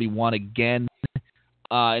 40, 41 again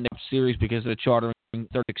in the series because of the chartering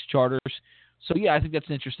 36 charters. So, yeah, I think that's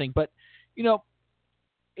interesting. But,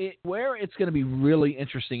 where it's going to be really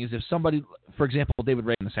interesting is if somebody, for example, David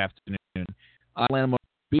Reagan this afternoon, Atlanta Motor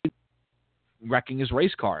Speedway wrecking his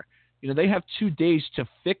race car. They have 2 days to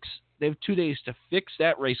fix. They have 2 days to fix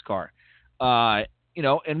that race car. And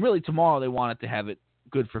really tomorrow they wanted to have it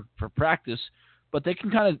good for practice, but they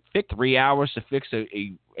can kind of pick 3 hours to fix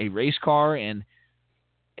a race car, and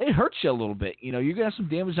it hurts you a little bit. You're going to have some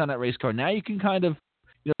damage on that race car. Now you can kind of,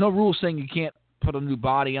 no rules saying you can't put a new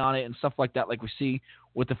body on it and stuff like that, like we see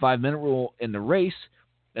with the 5-minute rule in the race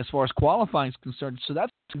as far as qualifying is concerned. So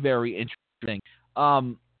that's very interesting.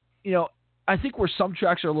 I think where some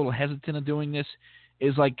tracks are a little hesitant of doing this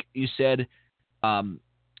is, like you said,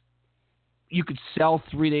 you could sell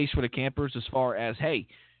 3 days for the campers as far as, hey,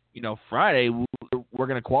 Friday we're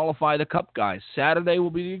going to qualify the Cup guys. Saturday will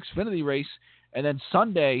be the Xfinity race, and then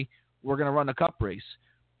Sunday we're going to run the Cup race.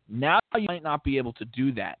 Now you might not be able to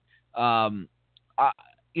do that.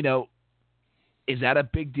 Is that a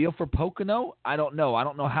big deal for Pocono? I don't know. I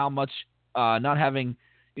don't know how much not having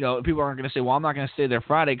 – people aren't going to say, well, I'm not going to stay there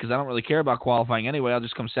Friday because I don't really care about qualifying anyway. I'll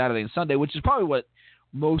just come Saturday and Sunday, which is probably what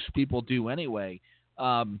most people do anyway.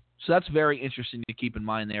 So that's very interesting to keep in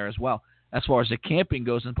mind there as well. as far as the camping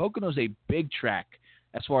goes. And Pocono's a big track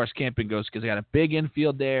as far as camping goes because they got a big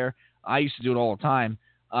infield there. I used to do it all the time.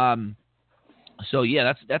 So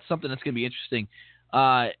yeah, that's something that's going to be interesting.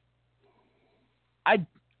 I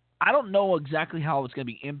don't know exactly how it's going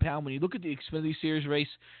to be impound. When you look at the Xfinity Series race,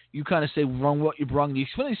 you kind of say wrong what you brung. The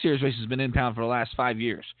Xfinity Series race has been impound for the last 5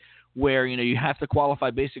 years, where you have to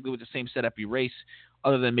qualify basically with the same setup you race,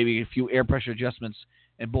 other than maybe a few air pressure adjustments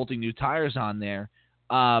and bolting new tires on there.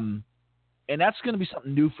 And that's going to be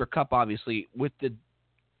something new for Cup, obviously.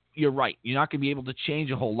 You're right. You're not going to be able to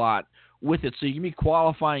change a whole lot with it. So you can be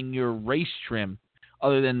qualifying your race trim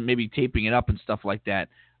other than maybe taping it up and stuff like that.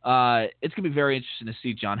 It's going to be very interesting to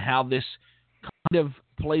see, John, how this kind of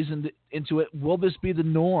plays into it. Will this be the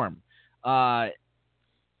norm? Who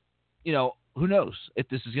knows if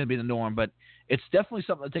this is going to be the norm, but it's definitely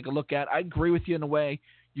something to take a look at. I agree with you in a way.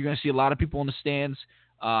 You're going to see a lot of people in the stands.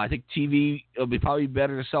 I think TV, it'll be probably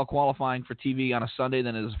better to sell qualifying for TV on a Sunday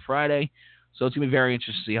than it is a Friday. So it's going to be very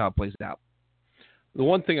interesting to see how it plays out. The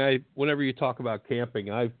one thing whenever you talk about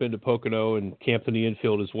camping, I've been to Pocono and camped in the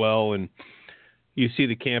infield as well, and you see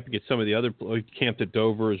the camping at some of the other, camped at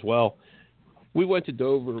Dover as well. We went to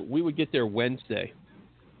Dover. We would get there Wednesday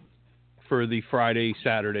for the Friday,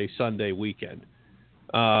 Saturday, Sunday weekend.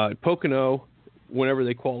 Pocono, whenever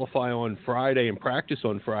they qualify on Friday and practice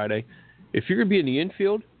on Friday, if you're going to be in the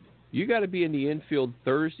infield, you got to be in the infield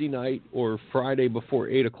Thursday night or Friday before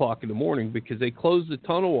 8 o'clock in the morning because they close the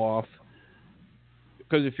tunnel off.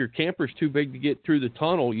 Because if your camper's too big to get through the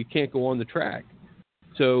tunnel, you can't go on the track.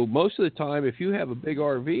 So most of the time, if you have a big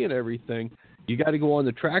RV and everything, you got to go on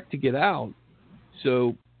the track to get out.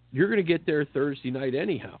 So you're going to get there Thursday night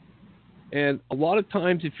anyhow. And a lot of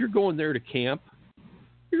times, if you're going there to camp,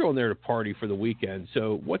 you're going there to party for the weekend.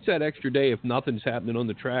 So what's that extra day if nothing's happening on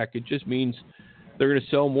the track? It just means they're going to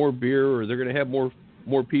sell more beer or they're going to have more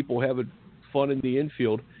people having fun in the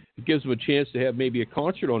infield. It gives them a chance to have maybe a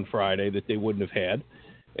concert on Friday that they wouldn't have had.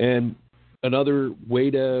 And another way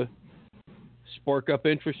to spark up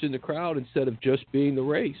interest in the crowd instead of just being the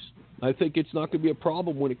race. I think it's not going to be a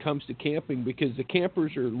problem when it comes to camping because the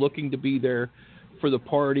campers are looking to be there for the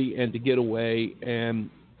party and to get away, and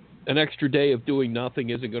an extra day of doing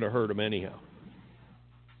nothing isn't going to hurt them anyhow.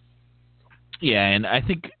 Yeah, and I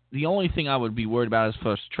think the only thing I would be worried about as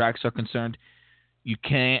far as tracks are concerned, you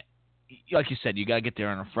can't, like you said, you got to get there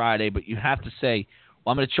on a Friday, but you have to say,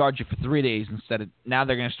 well, I'm going to charge you for 3 days instead of, now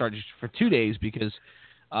they're going to charge you for 2 days because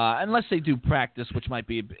unless they do practice, which might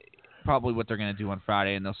be probably what they're going to do on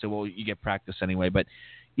Friday, and they'll say, well, you get practice anyway. But,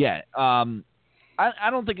 yeah, I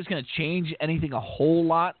don't think it's going to change anything a whole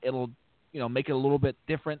lot. It'll, make it a little bit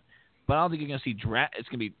different. But I don't think you're going to see it's going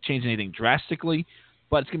to be change anything drastically.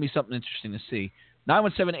 But it's going to be something interesting to see.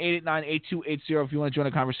 917-889-8280 if you want to join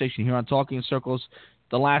the conversation here on Talking in Circles.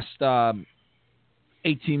 The last 17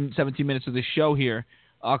 minutes of this show here.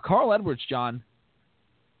 Carl Edwards, John,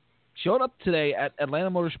 showed up today at Atlanta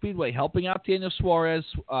Motor Speedway helping out Daniel Suarez.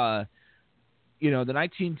 The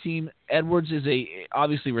 19 team. Edwards is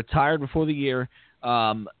obviously retired before the year.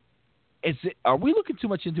 Are we looking too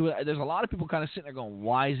much into it? There's a lot of people kind of sitting there going,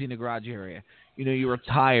 why is he in the garage area? You're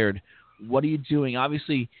retired. What are you doing?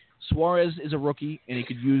 Obviously, Suarez is a rookie, and he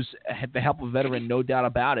could use the help of a veteran, no doubt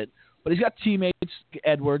about it. But he's got teammates,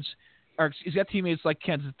 he's got teammates like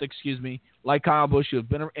Kenseth, like Kyle Busch,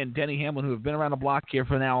 and Denny Hamlin, who have been around the block here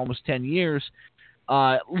for now almost 10 years.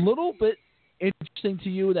 Little bit interesting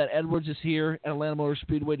to you that Edwards is here at Atlanta Motor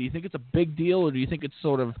Speedway. Do you think it's a big deal, or do you think it's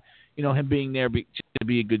sort of, him being there to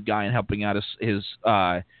be a good guy and helping out his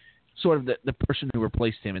sort of the person who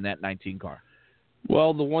replaced him in that 19 car?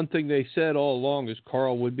 Well, the one thing they said all along is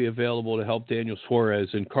Carl would be available to help Daniel Suarez,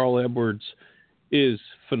 and Carl Edwards is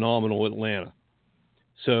phenomenal at Atlanta.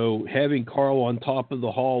 So having Carl on top of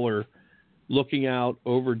the hauler, looking out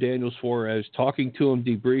over Daniel Suarez, talking to him,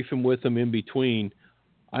 debriefing with him in between,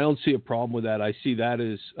 I don't see a problem with that. I see that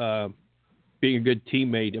as being a good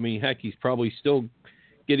teammate. I mean, heck, he's probably still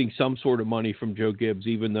getting some sort of money from Joe Gibbs,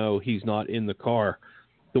 even though he's not in the car.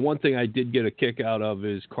 The one thing I did get a kick out of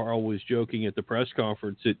is Carl was joking at the press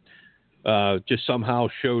conference that just somehow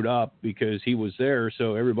showed up because he was there,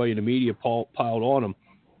 so everybody in the media piled on him.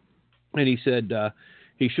 And he said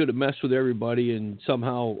he should have messed with everybody, and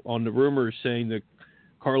somehow on the rumors saying that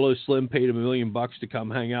Carlos Slim paid him $1 million to come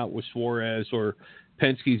hang out with Suarez, or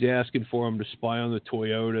Penske's asking for him to spy on the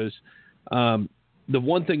Toyotas. The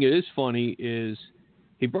one thing that is funny is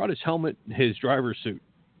he brought his helmet and his driver's suit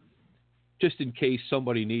just in case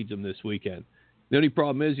somebody needs him this weekend. The only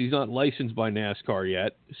problem is he's not licensed by NASCAR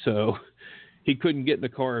yet, so he couldn't get in the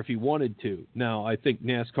car if he wanted to. Now, I think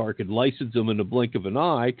NASCAR could license him in the blink of an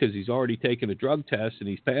eye because he's already taken a drug test and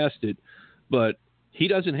he's passed it. But he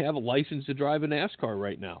doesn't have a license to drive a NASCAR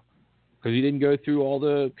right now because he didn't go through all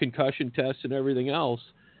the concussion tests and everything else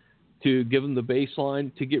to give him the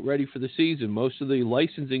baseline to get ready for the season. Most of the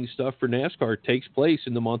licensing stuff for NASCAR takes place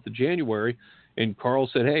in the month of January, and Carl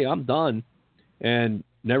said, hey, I'm done, and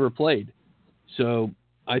never played. So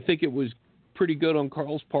I think it was pretty good on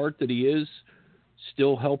Carl's part that he is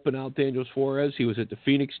still helping out Daniel Suarez. He was at the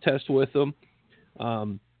Phoenix test with him,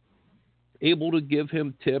 able to give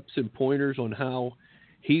him tips and pointers on how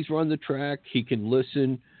he's run the track. He can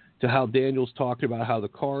listen to how Daniel's talking about how the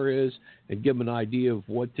car is and give him an idea of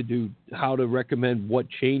what to do, how to recommend what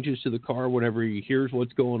changes to the car whenever he hears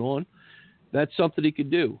what's going on. That's something he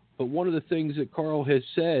could do. But one of the things that Carl has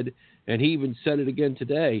said, and he even said it again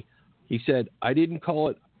today, he said, I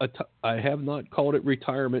have not called it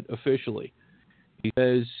retirement officially. He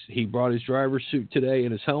says he brought his driver's suit today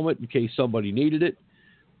and his helmet in case somebody needed it.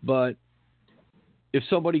 But if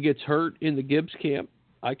somebody gets hurt in the Gibbs camp,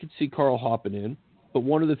 I could see Carl hopping in. But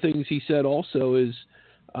one of the things he said also is,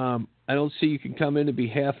 I don't see you can come in and be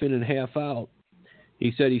half in and half out.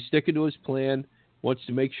 He said he's sticking to his plan, wants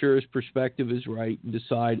to make sure his perspective is right and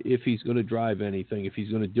decide if he's going to drive anything. If he's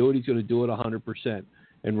going to do it, he's going to do it 100%.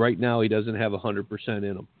 And right now he doesn't have 100% in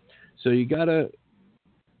him. So you gotta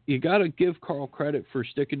give Carl credit for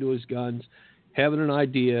sticking to his guns, having an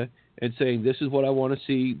idea, and saying, this is what I want to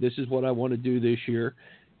see, this is what I want to do this year.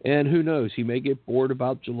 And who knows, he may get bored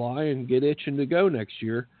about July and get itching to go next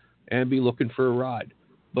year and be looking for a ride.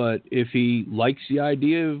 But if he likes the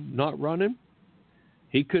idea of not running,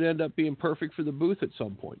 he could end up being perfect for the booth at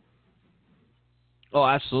some point. Oh,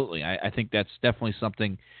 absolutely. I think that's definitely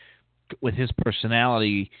something with his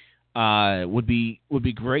personality would be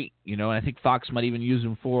great. You know, and I think Fox might even use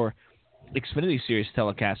him for Xfinity Series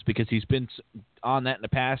telecasts because he's been on that in the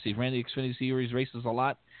past. He's ran the Xfinity Series races a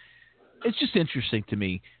lot. It's just interesting to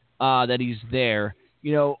me that he's there.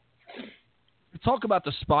 You know, talk about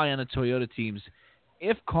the spy on the Toyota teams.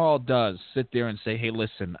 If Carl does sit there and say, hey,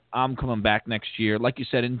 listen, I'm coming back next year, like you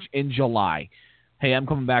said, in July. Hey, I'm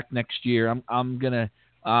coming back next year. I'm going to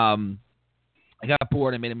I got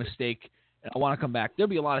bored. I made a mistake. And I want to come back. There'll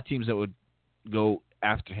be a lot of teams that would go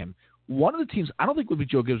after him. One of the teams I don't think would be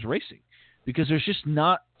Joe Gibbs Racing because there's just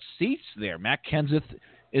not seats there. Matt Kenseth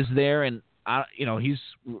is there, and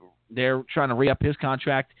they're trying to re-up his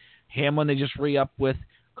contract. Hamlin they just re-up with.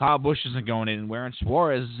 Kyle Busch isn't going in. Warren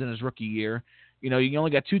Suarez is in his rookie year. You know, you only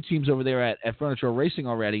got two teams over there at Furniture Racing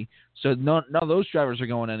already, so none of those drivers are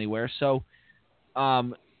going anywhere. So,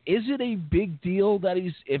 is it a big deal that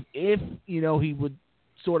he's if he would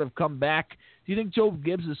sort of come back? Do you think Joe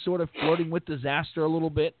Gibbs is sort of flirting with disaster a little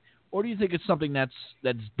bit, or do you think it's something that's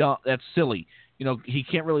dumb, that's silly? You know, he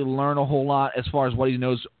can't really learn a whole lot as far as what he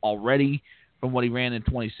knows already from what he ran in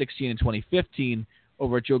 2016 and 2015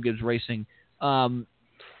 over at Joe Gibbs Racing. I'm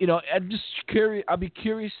just curious. I'll be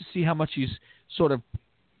curious to see how much he's sort of,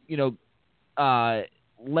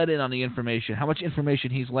 let in on the information, how much information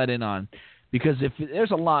he's let in on. Because if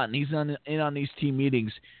there's a lot and he's in on these team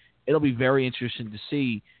meetings, it'll be very interesting to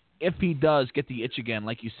see if he does get the itch again,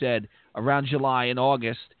 like you said, around July and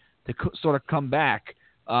August to sort of come back,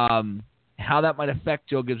 how that might affect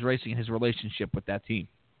Joe Gibbs Racing and his relationship with that team.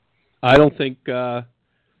 I don't think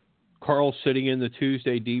Carl's sitting in the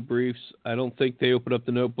Tuesday debriefs. I don't think they opened up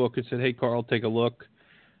the notebook and said, hey, Carl, take a look.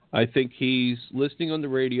 I think he's listening on the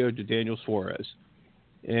radio to Daniel Suarez.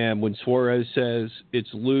 And when Suarez says it's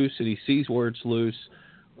loose and he sees where it's loose,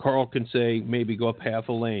 Carl can say maybe go up half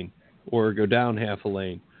a lane or go down half a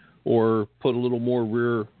lane or put a little more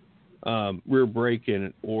rear brake in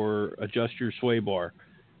it or adjust your sway bar.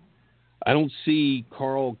 I don't see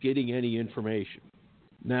Carl getting any information.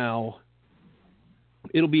 Now,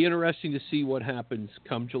 it'll be interesting to see what happens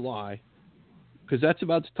come July because that's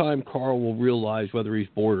about the time Carl will realize whether he's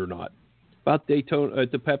bored or not. About Daytona,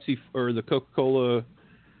 at the Pepsi or the Coca-Cola,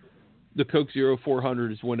 the Coke Zero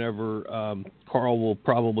 400 is whenever Carl will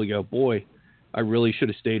probably go, boy, I really should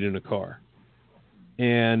have stayed in a car.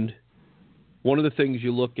 And one of the things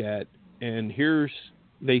you look at, and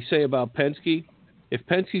they say about Penske, if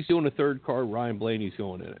Penske's doing a third car, Ryan Blaney's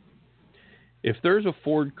going in it. If there's a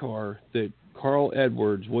Ford car that Carl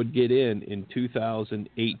Edwards would get in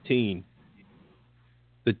 2018,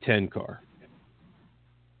 the 10 car.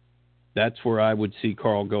 That's where I would see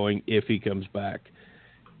Carl going if he comes back.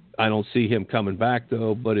 I don't see him coming back,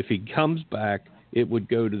 though, but if he comes back, it would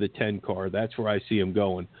go to the 10 car. That's where I see him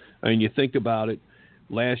going. I mean, you think about it,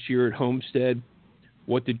 last year at Homestead,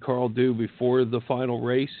 what did Carl do before the final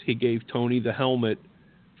race? He gave Tony the helmet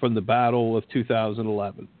from the battle of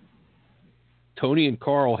 2011. Tony and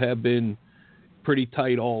Carl have been pretty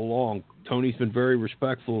tight all along. Tony's been very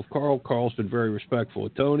respectful of Carl. Carl's been very respectful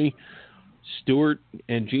of Tony. Stewart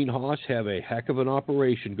and Gene Haas have a heck of an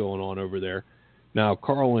operation going on over there. Now,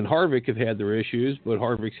 Carl and Harvick have had their issues, but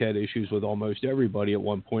Harvick's had issues with almost everybody at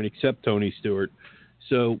one point except Tony Stewart.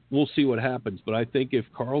 So we'll see what happens. But I think if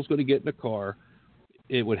Carl's going to get in a car,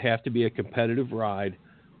 it would have to be a competitive ride.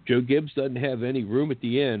 Joe Gibbs doesn't have any room at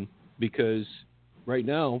the end because right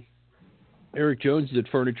now Eric Jones is at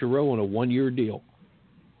Furniture Row on a 1-year deal.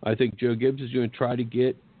 I think Joe Gibbs is going to try to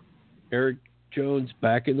get Eric Jones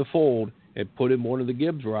back in the fold and put him one of the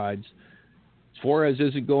Gibbs rides. Suarez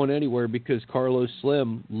isn't going anywhere because Carlos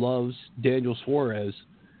Slim loves Daniel Suarez.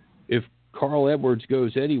 If Carl Edwards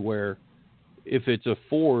goes anywhere, if it's a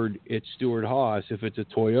Ford, it's Stewart Haas. If it's a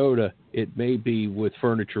Toyota, it may be with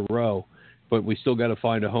Furniture Row. But we still got to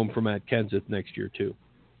find a home for Matt Kenseth next year too.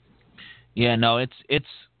 Yeah, no, it's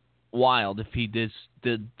wild if he did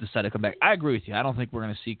decide to come back. I agree with you. I don't think we're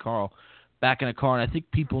going to see Carl back in a car, and I think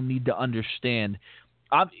people need to understand.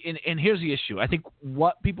 And here's the issue. I think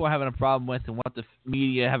what people are having a problem with and what the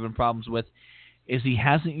media having problems with is he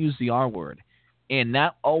hasn't used the R word. And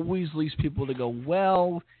that always leads people to go,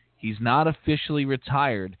 well, he's not officially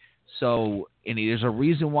retired. So, and there's a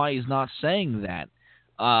reason why he's not saying that.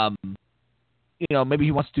 Maybe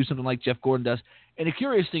he wants to do something like Jeff Gordon does. And the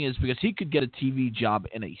curious thing is because he could get a TV job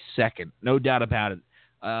in a second, no doubt about it.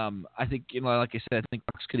 I think, like I said, I think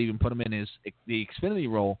Bucks could even put him in the Xfinity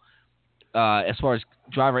role as far as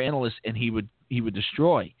driver analyst, and he would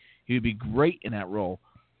destroy. He would be great in that role.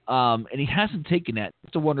 And he hasn't taken that. I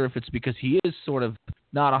have to wonder if it's because he is sort of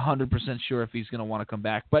not 100% sure if he's going to want to come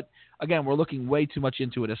back. But, again, we're looking way too much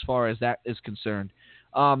into it as far as that is concerned.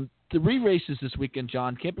 3 races this weekend,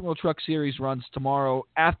 John. Camping World Truck Series runs tomorrow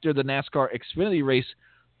after the NASCAR Xfinity race.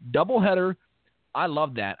 Doubleheader. I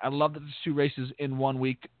love that. I love that there's 2 races in 1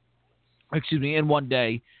 week. In 1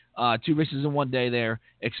 day. 2 races in 1 day there.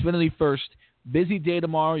 Xfinity first. Busy day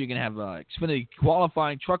tomorrow. You're going to have Xfinity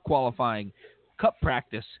qualifying, truck qualifying, Cup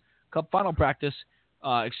practice, Cup final practice,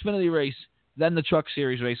 Xfinity race, then the Truck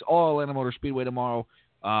Series race, all Atlanta Motor Speedway tomorrow.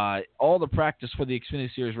 All the practice for the Xfinity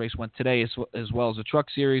Series race went today, as well as the Truck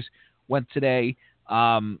Series went today.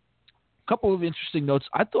 Couple of interesting notes.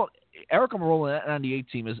 I thought Eric Almirola in that 98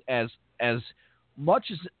 team is as much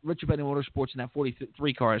as Richard Petty Motorsports in that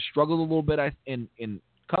 43 car has struggled a little bit in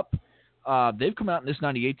Cup. They've come out in this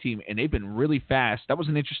 98 team, and they've been really fast. That was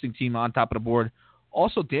an interesting team on top of the board.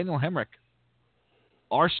 Also, Daniel Hemrick,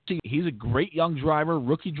 RC, he's a great young driver,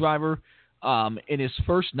 rookie driver. In his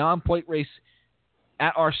first non-plate race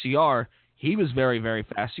at RCR, he was very, very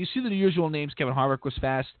fast. You see the usual names. Kevin Harvick was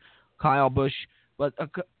fast, Kyle Busch, but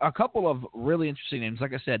a couple of really interesting names.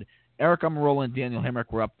 Like I said, Eric Almirola and Daniel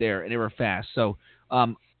Hemrick were up there, and they were fast. So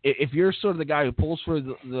if you're sort of the guy who pulls for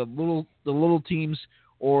the little teams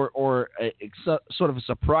or sort of a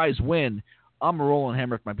surprise win, Almirola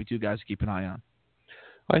and Hemrick might be 2 guys to keep an eye on.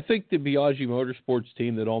 I think the Biaggi Motorsports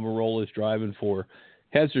team that Almirola is driving for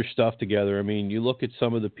has their stuff together. I mean, you look at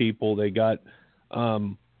some of the people they got.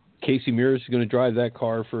 Casey Mears is going to drive that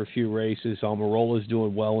car for a few races. Almirola is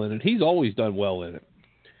doing well in it. He's always done well in it.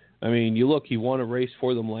 I mean, you look, he won a race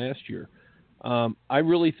for them last year. I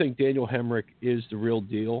really think Daniel Hemrick is the real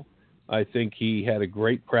deal. I think he had a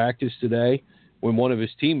great practice today when one of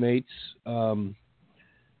his teammates,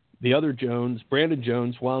 the other Jones, Brandon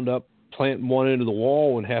Jones, wound up planting one into the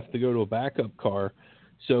wall and have to go to a backup car.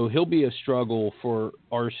 So he'll be a struggle for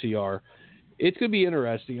RCR. It's going to be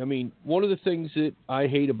interesting. I mean, one of the things that I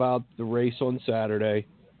hate about the race on Saturday,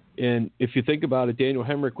 and if you think about it, Daniel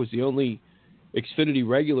Hemrick was the only Xfinity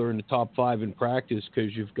regular in the top 5 in practice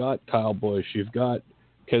because you've got Kyle Busch, you've got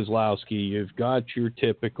Keselowski, you've got your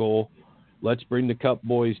typical, let's bring the Cup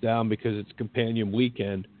boys down because it's companion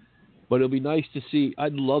weekend. But it'll be nice to see.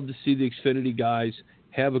 I'd love to see the Xfinity guys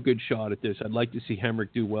have a good shot at this. I'd like to see Hemrick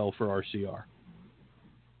do well for RCR.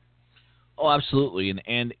 Oh, absolutely,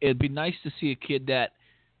 and it'd be nice to see a kid that,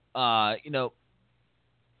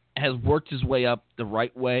 has worked his way up the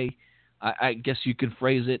right way. I guess you could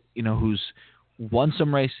phrase it. Who's won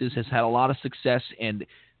some races, has had a lot of success, and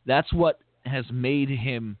that's what has made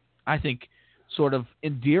him, I think, sort of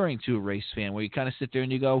endearing to a race fan. Where you kind of sit there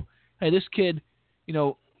and you go, "Hey, this kid,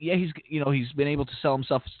 he's been able to sell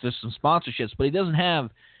himself to some sponsorships, but he doesn't have,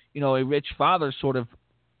 a rich father sort of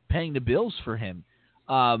paying the bills for him."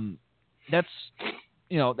 That's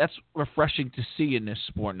refreshing to see in this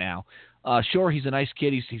sport now. Sure, he's a nice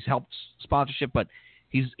kid. He's helped sponsorship, but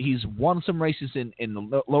he's won some races in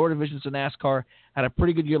the lower divisions of NASCAR. Had a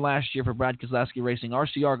pretty good year last year for Brad Keselowski Racing.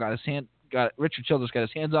 RCR got his Richard Childress got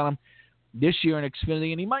his hands on him this year in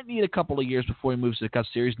Xfinity, and he might need a couple of years before he moves to the Cup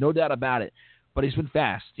Series, no doubt about it. But he's been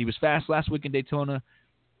fast. He was fast last week in Daytona.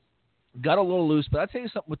 Got a little loose, but I'll tell you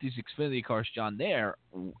something with these Xfinity cars, John. They're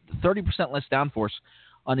 30% less downforce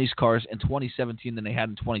on these cars in 2017 than they had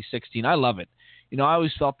in 2016. I love it. I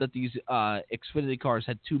always felt that these Xfinity cars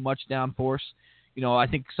had too much downforce. I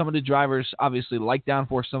think some of the drivers obviously like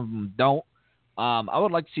downforce, some of them don't. I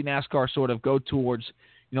would like to see NASCAR sort of go towards,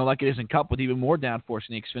 like it is in Cup, with even more downforce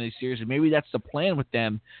in the Xfinity Series, and maybe that's the plan with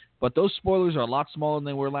them. But those spoilers are a lot smaller than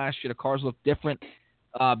they were last year. The cars look different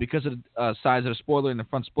because of the size of the spoiler and the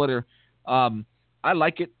front splitter. I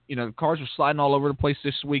like it. The cars are sliding all over the place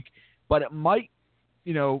this week, but it might,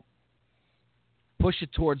 push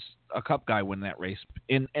it towards a Cup guy winning that race.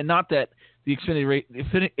 And not that the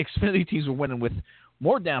Xfinity teams were winning with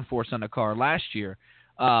more downforce on the car last year,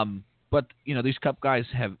 but these Cup guys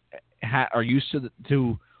are used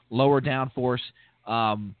to lower downforce.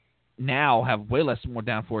 Now have way more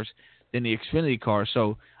downforce than the Xfinity car.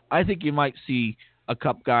 So I think you might see a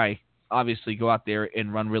Cup guy obviously go out there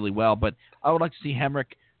and run really well. But I would like to see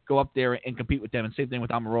Hemrick go up there and compete with them. And same thing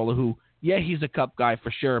with Almirola, who, he's a Cup guy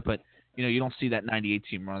for sure, but you don't see that 98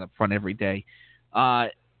 team run up front every day. How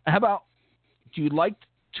about, do you like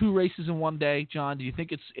 2 races in one day, John? Do you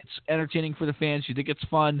think it's entertaining for the fans? Do you think it's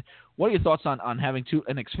fun? What are your thoughts on having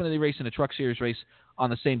an Xfinity race and a Truck Series race on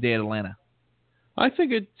the same day at Atlanta? I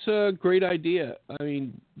think it's a great idea. I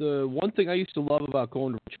mean, the one thing I used to love about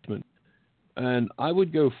going to Richmond, and I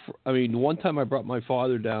would go, one time I brought my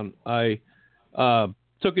father down, I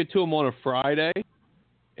took it to him on a Friday,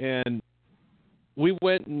 and we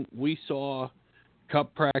went and we saw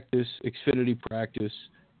Cup practice, Xfinity practice,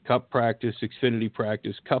 Cup practice, Xfinity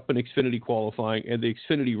practice, Cup and Xfinity qualifying, and the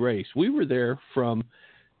Xfinity race. We were there from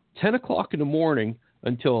 10 o'clock in the morning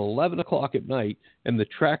until 11 o'clock at night, and the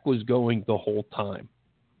track was going the whole time.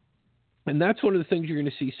 And that's one of the things you're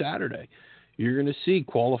going to see Saturday. You're going to see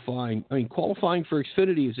qualifying. Qualifying for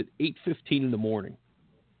Xfinity is at 8:15 in the morning.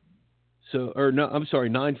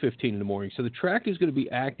 9:15 in the morning. So the track is going to be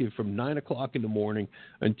active from 9 o'clock in the morning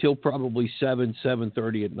until probably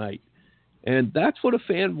 7:30 at night. And that's what a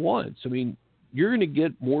fan wants. You're going to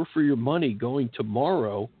get more for your money going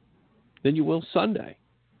tomorrow than you will Sunday.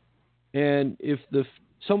 And if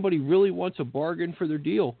somebody really wants a bargain for their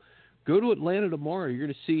deal, go to Atlanta tomorrow. You're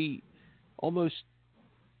going to see almost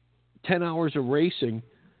 10 hours of racing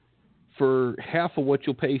for half of what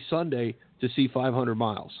you'll pay Sunday to see 500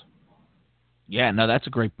 miles. Yeah, no, that's a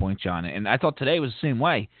great point, John. And I thought today was the same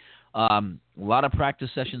way. A lot of practice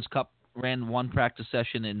sessions. Cup ran 1 practice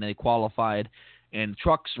session and they qualified, and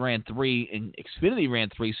Trucks ran 3 and Xfinity ran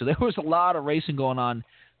 3. So there was a lot of racing going on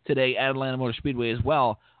today at Atlanta Motor Speedway as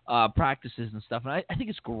well, practices and stuff. And I think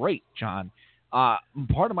it's great, John.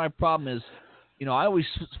 Part of my problem is, I always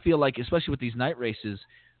feel like, especially with these night races,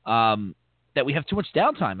 that we have too much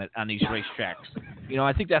downtime on these racetracks.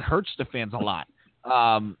 I think that hurts the fans a lot.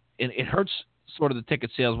 And it hurts sort of the ticket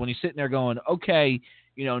sales when you're sitting there going, okay,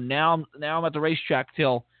 now I'm at the racetrack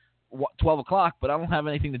till 12 o'clock, but I don't have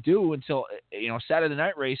anything to do until, Saturday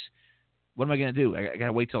night race. What am I going to do? I got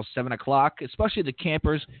to wait till 7 o'clock, especially the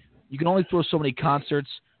campers. You can only throw so many concerts.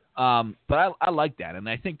 But I like that. And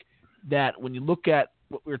I think that when you look at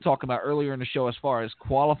what we were talking about earlier in the show as far as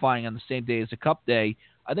qualifying on the same day as the Cup day,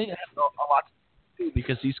 I think it has a lot to do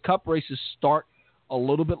because these Cup races start a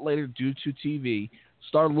little bit later due to TV,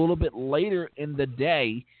 start a little bit later in the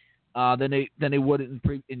day than they would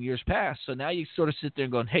in years past. So now you sort of sit there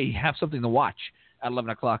and going, hey, you have something to watch at 11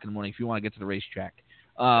 o'clock in the morning if you want to get to the racetrack.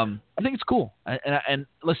 I think it's cool. And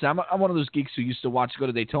listen, I'm one of those geeks who used to go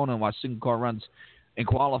to Daytona and watch single car runs and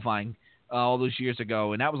qualifying all those years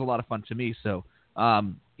ago, and that was a lot of fun to me. So,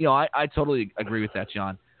 I totally agree with that,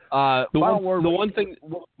 John. One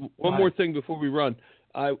more thing before we run.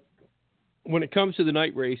 When it comes to the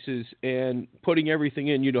night races and putting everything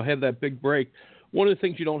in, have that big break. One of the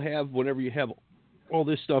things you don't have whenever you have all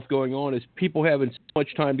this stuff going on is people having so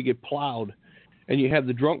much time to get plowed, and you have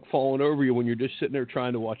the drunk falling over you when you're just sitting there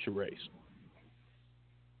trying to watch the race.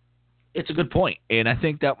 It's a good point, and I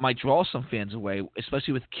think that might draw some fans away,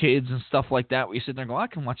 especially with kids and stuff like that, where you sit there and go, I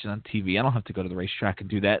can watch it on TV. I don't have to go to the racetrack and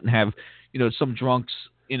do that and have, some drunks,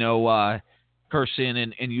 cursing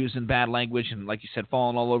and using bad language and, like you said,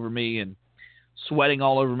 falling all over me and sweating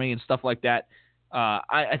all over me and stuff like that.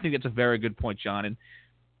 I think that's a very good point, John. And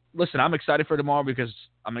listen, I'm excited for tomorrow because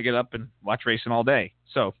I'm going to get up and watch racing all day.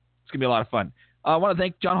 So it's going to be a lot of fun. I want to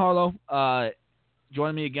thank John Harlow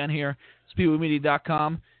joining me again here,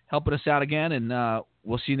 SpeedwayMedia.com, helping us out again. And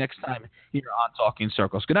we'll see you next time here on Talking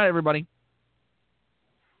Circles. Good night, everybody.